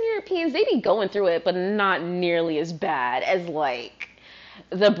the Eastern Europeans, they be going through it, but not nearly as bad as like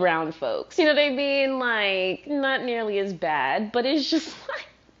the brown folks. You know what I mean? Like, not nearly as bad, but it's just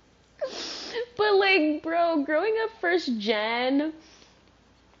like, but like, bro, growing up first gen,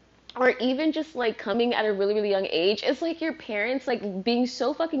 or even just like coming at a really, really young age, it's like your parents like being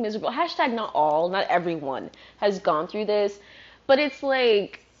so fucking miserable. Hashtag not all, not everyone has gone through this, but it's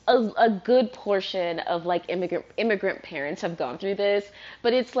like a good portion of like immigrant parents have gone through this.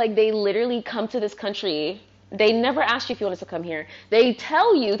 But it's like they literally come to this country. They never asked you if you wanted to come here. They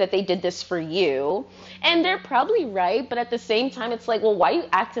tell you that they did this for you, and they're probably right. But at the same time, it's like, well, why are you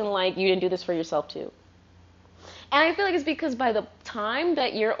acting like you didn't do this for yourself too? And I feel like it's because by the time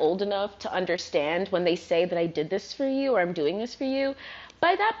that you're old enough to understand when they say that I did this for you or I'm doing this for you,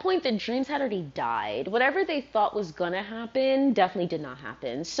 by that point the dreams had already died. Whatever they thought was gonna happen definitely did not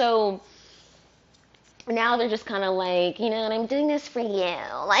happen. So now they're just kind of like, you know, and I'm doing this for you.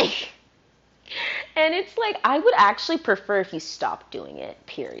 Like, and it's like, I would actually prefer if you stopped doing it,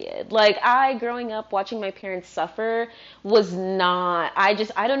 period. Like, growing up, watching my parents suffer was not, I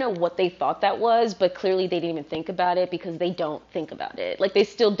don't know what they thought that was, but clearly they didn't even think about it because they don't think about it. Like, they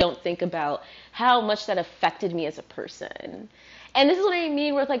still don't think about how much that affected me as a person. And this is what I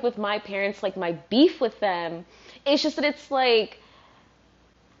mean with, like, with my parents, like, my beef with them. It's just that it's like,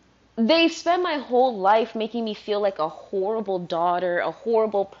 they've spent my whole life making me feel like a horrible daughter, a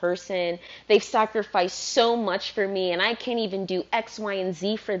horrible person. They've sacrificed so much for me, and I can't even do X, Y, and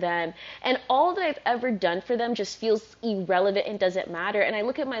Z for them. And all that I've ever done for them just feels irrelevant and doesn't matter. And I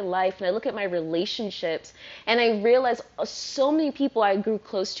look at my life and I look at my relationships, and I realize so many people I grew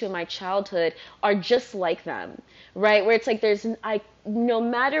close to in my childhood are just like them, right? Where it's like no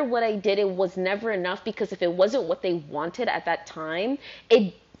matter what I did, it was never enough, because if it wasn't what they wanted at that time,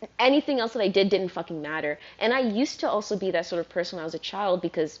 it anything else that I did didn't fucking matter. And I used to also be that sort of person when I was a child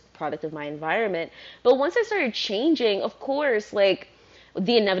because product of my environment. But once I started changing, of course, like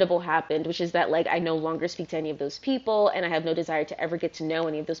the inevitable happened, which is that like I no longer speak to any of those people and I have no desire to ever get to know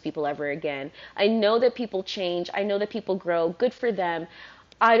any of those people ever again. I know that people change. I know that people grow. Good for them.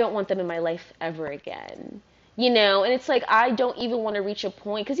 I don't want them in my life ever again. And it's like I don't even want to reach a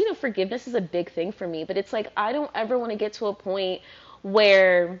point because forgiveness is a big thing for me, but it's like I don't ever want to get to a point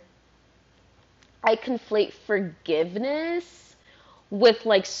where I conflate forgiveness with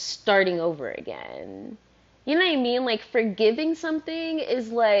like starting over again. You know what I mean? Like forgiving something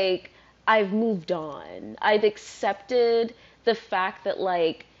is like I've moved on. I've accepted the fact that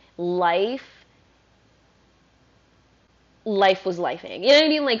like life life was lifing. You know what I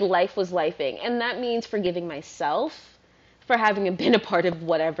mean? Like life was lifing. And that means forgiving myself for having been a part of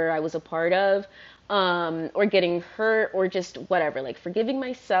whatever I was a part of, or getting hurt or just whatever. Like forgiving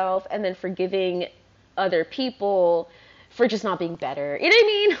myself and then forgiving other people for just not being better. You know what I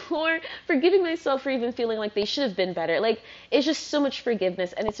mean? Or forgiving myself for even feeling like they should have been better. Like it's just so much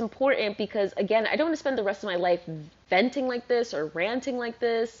forgiveness and it's important because again, I don't want to spend the rest of my life venting like this or ranting like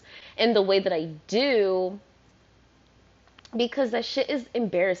this in the way that I do because that shit is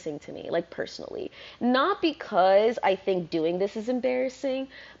embarrassing to me, like personally. Not because I think doing this is embarrassing,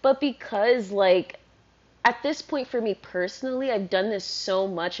 but because like at this point for me personally, I've done this so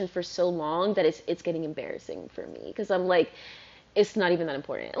much and for so long that it's getting embarrassing for me because I'm like it's not even that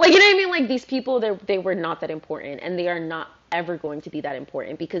important. Like you know what I mean? Like these people they were not that important and they are not ever going to be that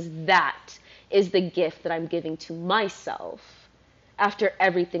important because that is the gift that I'm giving to myself after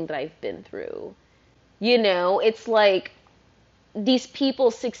everything that I've been through. It's like these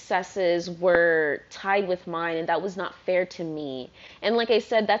people's successes were tied with mine and that was not fair to me. And like I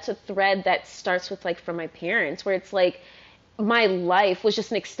said, that's a thread that starts with like from my parents where it's like my life was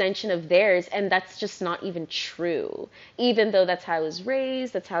just an extension of theirs and that's just not even true. Even though that's how I was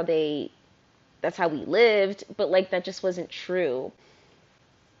raised, that's how we lived, but like that just wasn't true.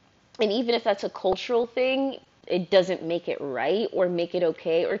 And even if that's a cultural thing, it doesn't make it right or make it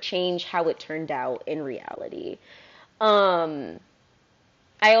okay or change how it turned out in reality. Um,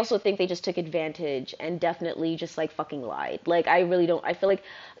 I also think they just took advantage and definitely just like fucking lied. Like I really don't. I feel like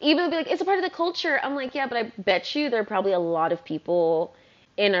even though like it's a part of the culture, I'm like yeah, but I bet you there are probably a lot of people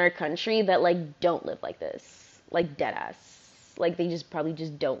in our country that like don't live like this, like dead ass. Like they just probably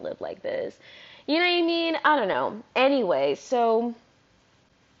just don't live like this. You know what I mean? I don't know. Anyway, so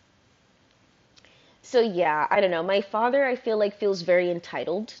yeah, I don't know. My father, I feel like feels very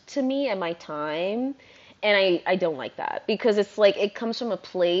entitled to me and my time, and I don't like that because it's like it comes from a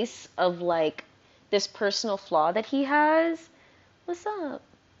place of like this personal flaw that he has. What's up?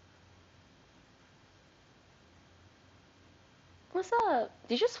 What's up?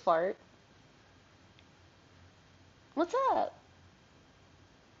 Did you just fart? What's up?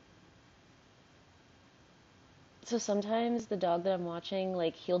 So sometimes the dog that I'm watching,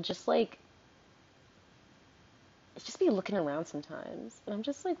 like he'll just be looking around sometimes. And I'm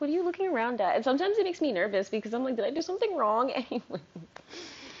just like, what are you looking around at? And sometimes it makes me nervous because I'm like, did I do something wrong? Anyway.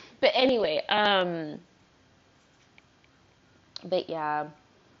 But anyway, but yeah,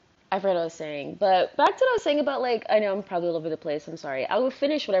 I forgot what I was saying. But back to what I was saying about like, I know I'm probably all over the place. I'm sorry. I will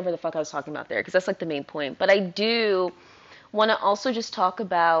finish whatever the fuck I was talking about there because that's like the main point. But I do want to also just talk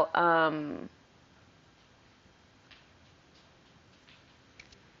about, do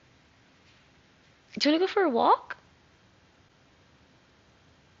you want to go for a walk?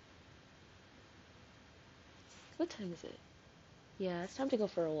 What time is it? Yeah, it's time to go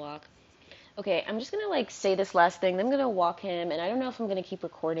for a walk. Okay, I'm just gonna like say this last thing. Then I'm gonna walk him, and I don't know if I'm gonna keep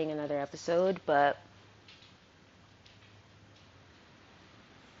recording another episode, but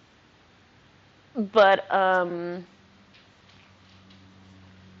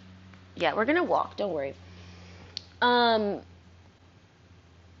yeah, we're gonna walk. Don't worry. Um,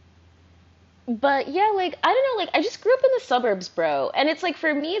 but yeah, like I don't know, like I just grew up in the suburbs, bro, and it's like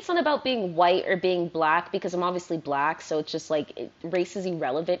for me, it's not about being white or being black because I'm obviously black, so it's just like race is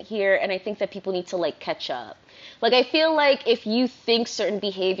irrelevant here, and I think that people need to like catch up. Like I feel like if you think certain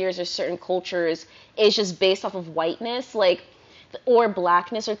behaviors or certain cultures is just based off of whiteness, like or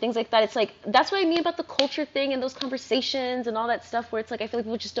blackness or things like that. It's like that's what I mean about the culture thing and those conversations and all that stuff where it's like I feel like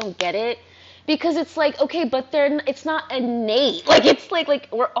people just don't get it because it's like okay, but it's not innate. Like it's like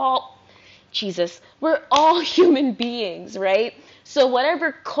we're all Jesus, we're all human beings, right? So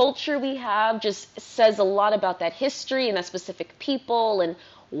whatever culture we have just says a lot about that history and that specific people and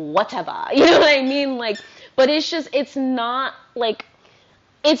whatever. You know what I mean? Like but it's just it's not like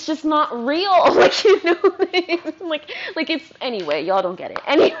it's just not real. Like, you know, like it's, anyway, y'all don't get it.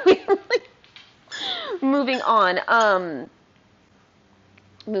 Anyway, like, moving on.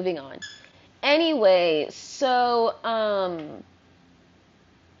 Moving on. Anyway, so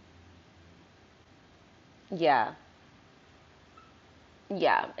yeah.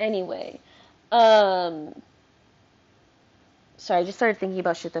 Yeah, anyway. Um Sorry, I just started thinking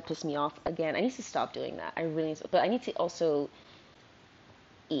about shit that pissed me off again. I need to stop doing that. I really need to, but I need to also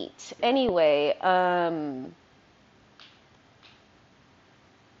eat. Anyway,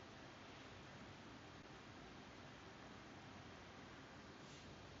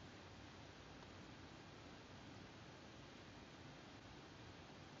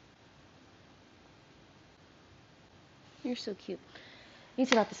 you're so cute. I need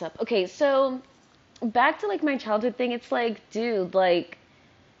to wrap this up. Okay, so back to like my childhood thing. It's like, dude, like,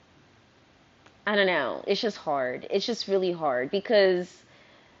 I don't know. It's just hard. It's just really hard because,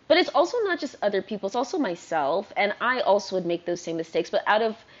 but it's also not just other people, it's also myself. And I also would make those same mistakes, but out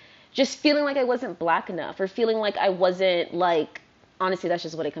of just feeling like I wasn't black enough or feeling like I wasn't like, honestly, that's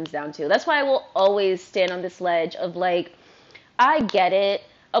just what it comes down to. That's why I will always stand on this ledge of like, I get it.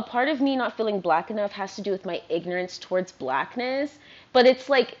 A part of me not feeling black enough has to do with my ignorance towards blackness. But it's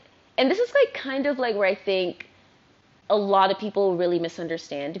like, and this is like kind of like where I think a lot of people really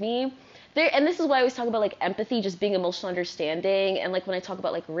misunderstand me. There, and this is why I always talk about like empathy, just being emotional understanding. And like when I talk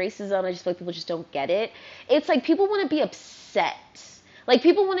about like racism, I just feel like people just don't get it. It's like people want to be upset. Like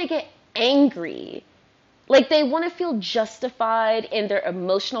people want to get angry. Like they want to feel justified in their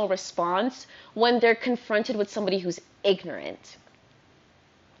emotional response when they're confronted with somebody who's ignorant.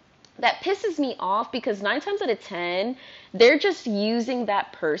 That pisses me off because 9 times out of 10, they're just using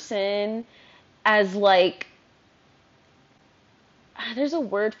that person as like, there's a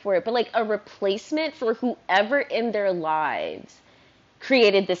word for it, but like a replacement for whoever in their lives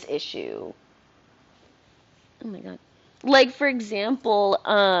created this issue. Oh my God. Like for example,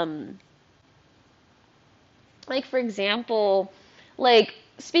 like for example, like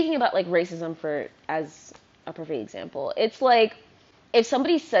speaking about like racism for as a perfect example, it's like if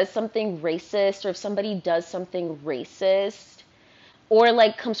somebody says something racist or if somebody does something racist or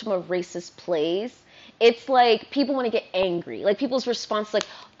like comes from a racist place, it's like people want to get angry. Like people's response like,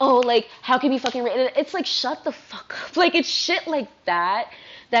 "Oh, like how can you fucking It's like shut the fuck up." Like it's shit like that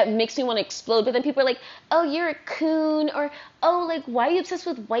that makes me want to explode. But then people are like, "Oh, you're a coon," or "Oh, like why are you obsessed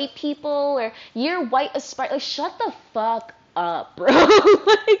with white people?" or "You're white aspire." Like shut the fuck up, bro.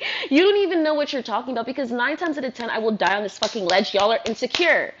 Like you don't even know what you're talking about because 9 times out of 10 I will die on this fucking ledge. Y'all are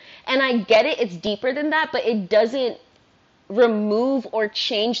insecure. And I get it, it's deeper than that, but it doesn't remove or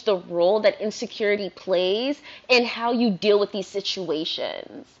change the role that insecurity plays in how you deal with these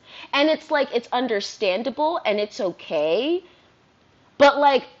situations. And it's like it's understandable and it's okay, but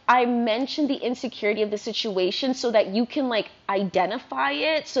like I mentioned the insecurity of the situation so that you can like identify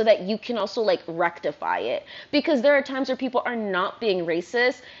it so that you can also like rectify it. Because there are times where people are not being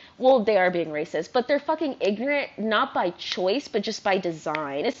racist. Well, they are being racist, but they're fucking ignorant, not by choice, but just by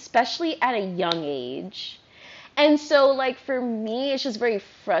design, especially at a young age. And so like for me it's just very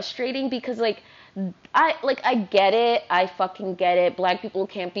frustrating because I get it. I fucking get it. Black people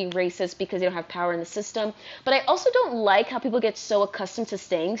can't be racist because they don't have power in the system. But I also don't like how people get so accustomed to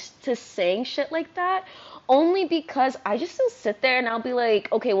saying shit like that. Only because I just still sit there and I'll be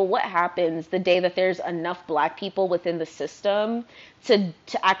like, okay, well, what happens the day that there's enough black people within the system to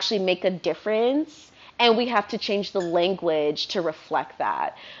actually make a difference? And we have to change the language to reflect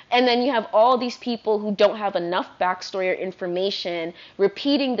that. And then you have all these people who don't have enough backstory or information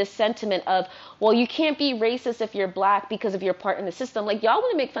repeating the sentiment of, well, you can't be racist if you're black because of your part in the system. Like, y'all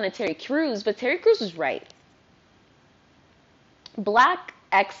want to make fun of Terry Crews, but Terry Crews was right. Black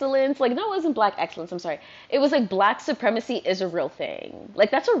excellence, like, no, it wasn't black excellence, I'm sorry. It was like black supremacy is a real thing. Like,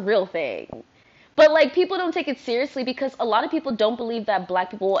 that's a real thing. But like people don't take it seriously because a lot of people don't believe that black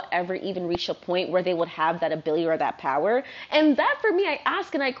people will ever even reach a point where they would have that ability or that power. And that for me, I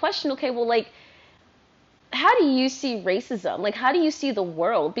ask and I question, okay, well, like, how do you see racism? Like, how do you see the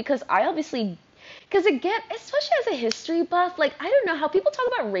world? Because I obviously, because again, especially as a history buff, like, I don't know how people talk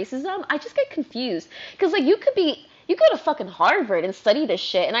about racism. I just get confused. Because like you go to fucking Harvard and study this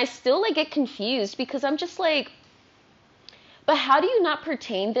shit and I still like get confused because I'm just like, but how do you not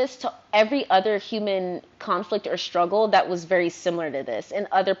pertain this to every other human conflict or struggle that was very similar to this in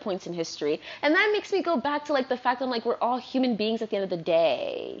other points in history? And that makes me go back to like the fact that I'm like, we're all human beings at the end of the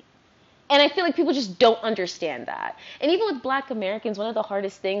day. And I feel like people just don't understand that. And even with black Americans, one of the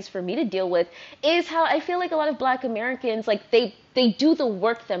hardest things for me to deal with is how I feel like a lot of black Americans, like they do the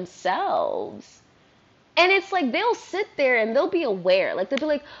work themselves. And it's like they'll sit there and they'll be aware. Like they'll be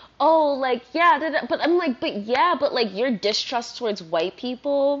like, "Oh, like yeah," da, da. But I'm like, "But yeah, but like your distrust towards white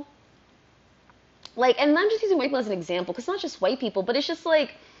people, like," and I'm just using white people as an example because it's not just white people, but it's just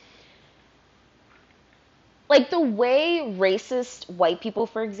like the way racist white people,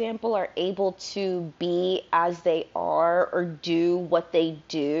 for example, are able to be as they are or do what they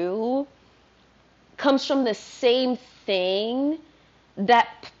do comes from the same thing that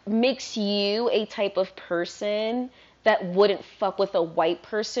makes you a type of person that wouldn't fuck with a white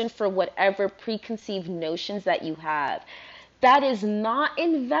person for whatever preconceived notions that you have. That is not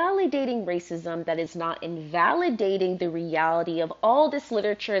invalidating racism. That is not invalidating the reality of all this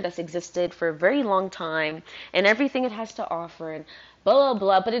literature that's existed for a very long time and everything it has to offer and blah, blah,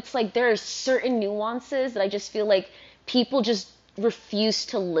 blah. But it's like there are certain nuances that I just feel like people just refuse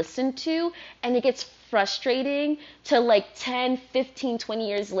to listen to, and it gets frustrating to like 10, 15, 20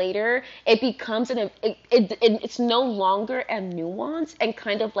 years later it becomes it's no longer a nuance and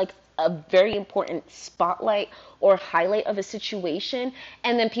kind of like a very important spotlight or highlight of a situation,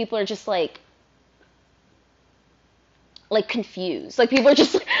 and then people are just like confused, like people are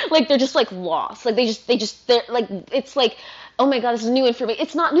just like they're just like lost, like they're like it's like, oh my god, this is new information.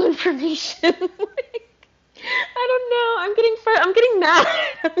 It's not new information. Like, I don't know. I'm getting mad.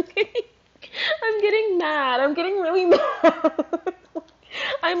 I'm getting mad. I'm getting really mad.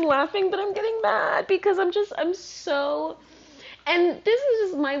 I'm laughing, but I'm getting mad because I'm so, and this is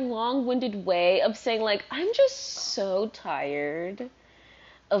just my long-winded way of saying like I'm just so tired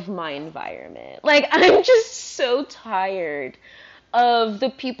of my environment. Like I'm just so tired of the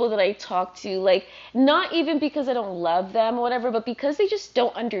people that I talk to, like not even because I don't love them or whatever, but because they just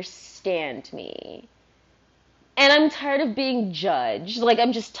don't understand me. And I'm tired of being judged. Like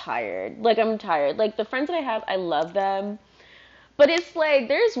I'm just tired. Like I'm tired. Like the friends that I have, I love them. But it's like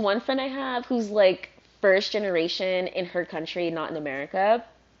there's one friend I have who's like first generation in her country, not in America.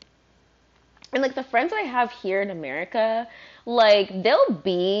 And like the friends I have here in America, like they'll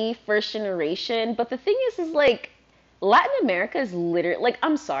be first generation, but the thing is like Latin America is literally like,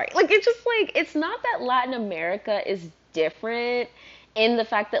 I'm sorry. Like it's just like it's not that Latin America is different in the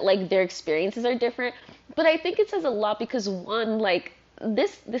fact that like their experiences are different, but I think it says a lot because one, like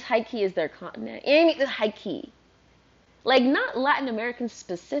this high key is their continent. You know what I mean? This high key. Like not Latin Americans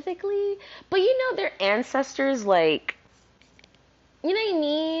specifically, but you know their ancestors, like you know what I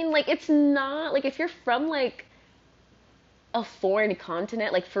mean? Like it's not like if you're from like a foreign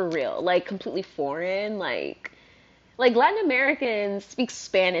continent, like for real, like completely foreign, like Latin Americans speak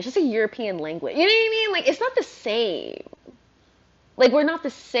Spanish. It's a European language. You know what I mean? Like it's not the same. Like we're not the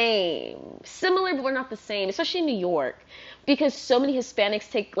same. Similar, but we're not the same, especially in New York, because so many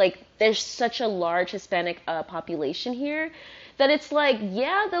Hispanics take like there's such a large Hispanic population here that it's like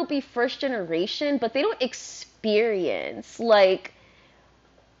yeah they'll be first generation, but they don't experience like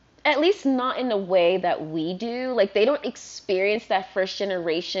at least not in the way that we do. Like they don't experience that first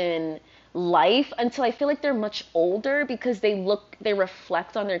generation life until I feel like they're much older because they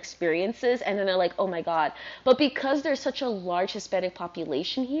reflect on their experiences and then they're like, oh my God. But because there's such a large Hispanic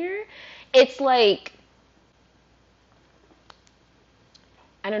population here, it's like,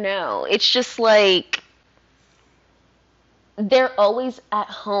 I don't know. It's just like they're always at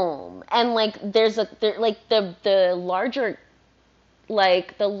home and like they're like the larger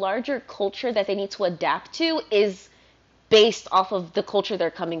the larger culture that they need to adapt to is based off of the culture they're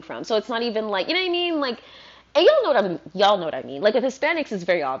coming from. So it's not even like, you know what I mean? Like, and y'all know what I mean. Like with Hispanics, it's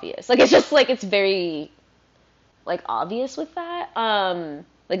very obvious. Like it's just like it's very like obvious with that.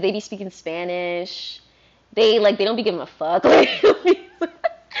 Like they be speaking Spanish. They don't be giving a fuck. Like,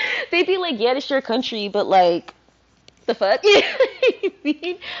 they be like, yeah, this your country, but like the fuck? You know what I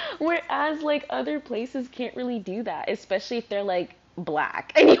mean? Whereas like other places can't really do that, especially if they're like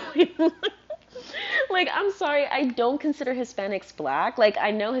black. Anyway, like I'm sorry, I don't consider Hispanics black. Like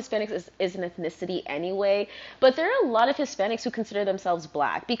I know Hispanics is an ethnicity anyway, but there are a lot of Hispanics who consider themselves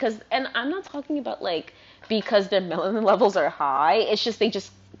black because, and I'm not talking about like because their melanin levels are high. It's just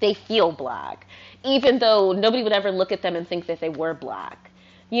they feel black, even though nobody would ever look at them and think that they were black.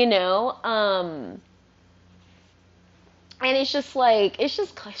 You know, and it's so like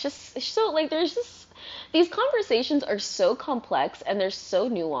there's just these conversations are so complex and they're so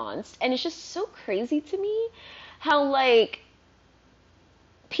nuanced and it's just so crazy to me how like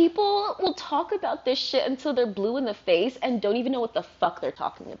people will talk about this shit until they're blue in the face and don't even know what the fuck they're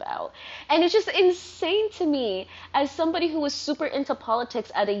talking about. And it's just insane to me as somebody who was super into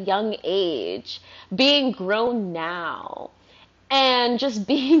politics at a young age, being grown now and just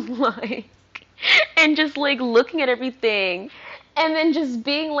being like and just like looking at everything And then just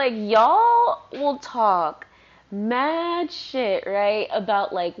being like, y'all will talk mad shit, right?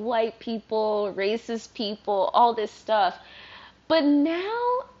 About like white people, racist people, all this stuff. But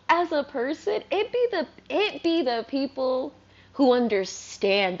now as a person, it be the people who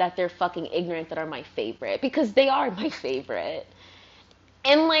understand that they're fucking ignorant that are my favorite, because they are my favorite.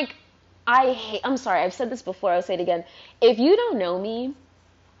 And like, I'm sorry, I've said this before, I'll say it again. If you don't know me,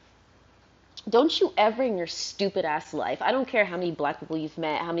 don't you ever in your stupid ass life, I don't care how many black people you've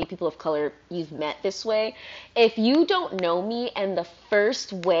met, how many people of color you've met this way, if you don't know me and the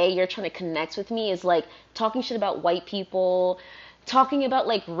first way you're trying to connect with me is like talking shit about white people, talking about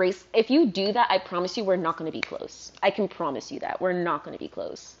like race, if you do that, I promise you we're not going to be close. I can promise you that. We're not going to be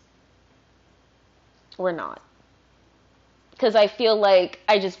close. We're not. Because I feel like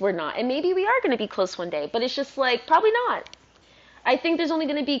we're not. And maybe we are going to be close one day, but it's just like, probably not. I think there's only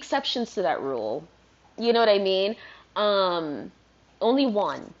going to be exceptions to that rule. You know what I mean? Only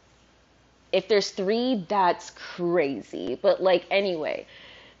one. If there's three, that's crazy. But like, anyway.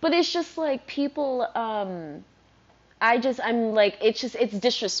 But it's just like people, I'm like, it's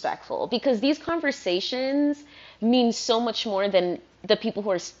disrespectful, because these conversations mean so much more than the people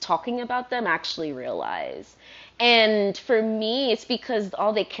who are talking about them actually realize. And for me, it's because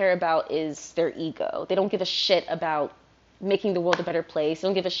all they care about is their ego. They don't give a shit about making the world a better place. They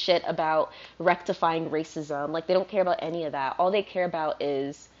don't give a shit about rectifying racism. Like, they don't care about any of that. All they care about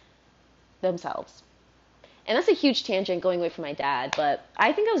is themselves. And that's a huge tangent going away from my dad, but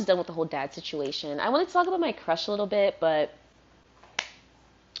I think I was done with the whole dad situation. I wanted to talk about my crush a little bit, but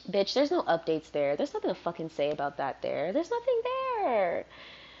bitch, there's no updates there. There's nothing to fucking say about that there. There's nothing there.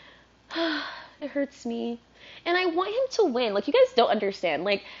 It hurts me. And I want him to win. Like, you guys don't understand.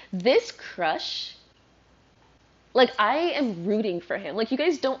 Like, this crush, like, I am rooting for him. Like, you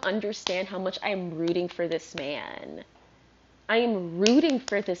guys don't understand how much I am rooting for this man. I am rooting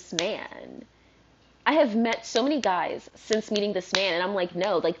for this man. I have met so many guys since meeting this man, and I'm like,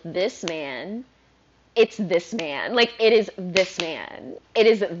 no, like, this man, it's this man. Like, it is this man. It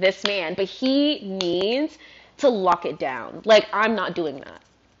is this man. But he needs to lock it down. Like, I'm not doing that.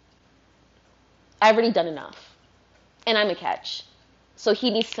 I've already done enough. And I'm a catch. So he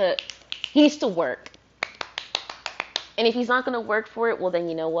needs to work. And if he's not going to work for it, well, then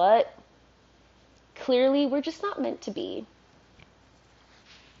you know what? Clearly, we're just not meant to be.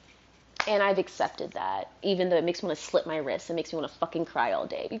 And I've accepted that, even though it makes me want to slip my wrist. It makes me want to fucking cry all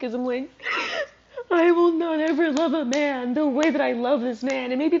day, because I'm like, I will not ever love a man the way that I love this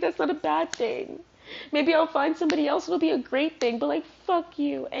man. And maybe that's not a bad thing. Maybe I'll find somebody else, it'll be a great thing. But like, fuck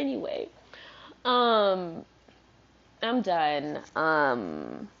you. Anyway. I'm done. I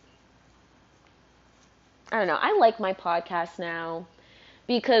don't know. I like my podcast now,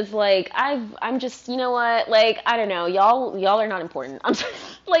 because like I'm just, you know what? Like, I don't know. Y'all are not important. I'm just,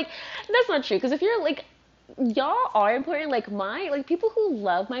 like, that's not true, because if you're like, y'all are important. Like people who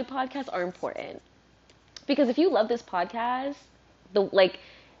love my podcast are important. Because if you love this podcast,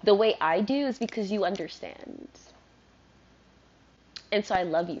 the way I do is because you understand. And so I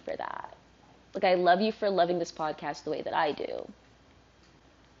love you for that. Like, I love you for loving this podcast the way that I do.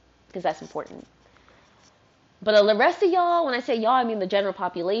 Because that's important. But the rest of y'all, when I say y'all, I mean the general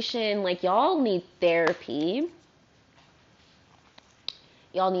population, like, y'all need therapy.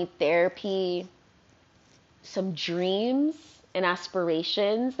 Y'all need therapy, some dreams and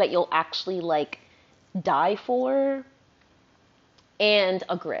aspirations that you'll actually, like, die for, and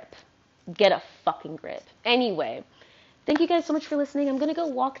a grip. Get a fucking grip. Anyway, thank you guys so much for listening. I'm gonna go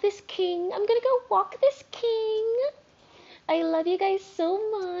walk this king. I love you guys so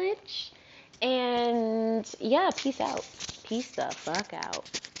much. And yeah, peace out. Peace the fuck out.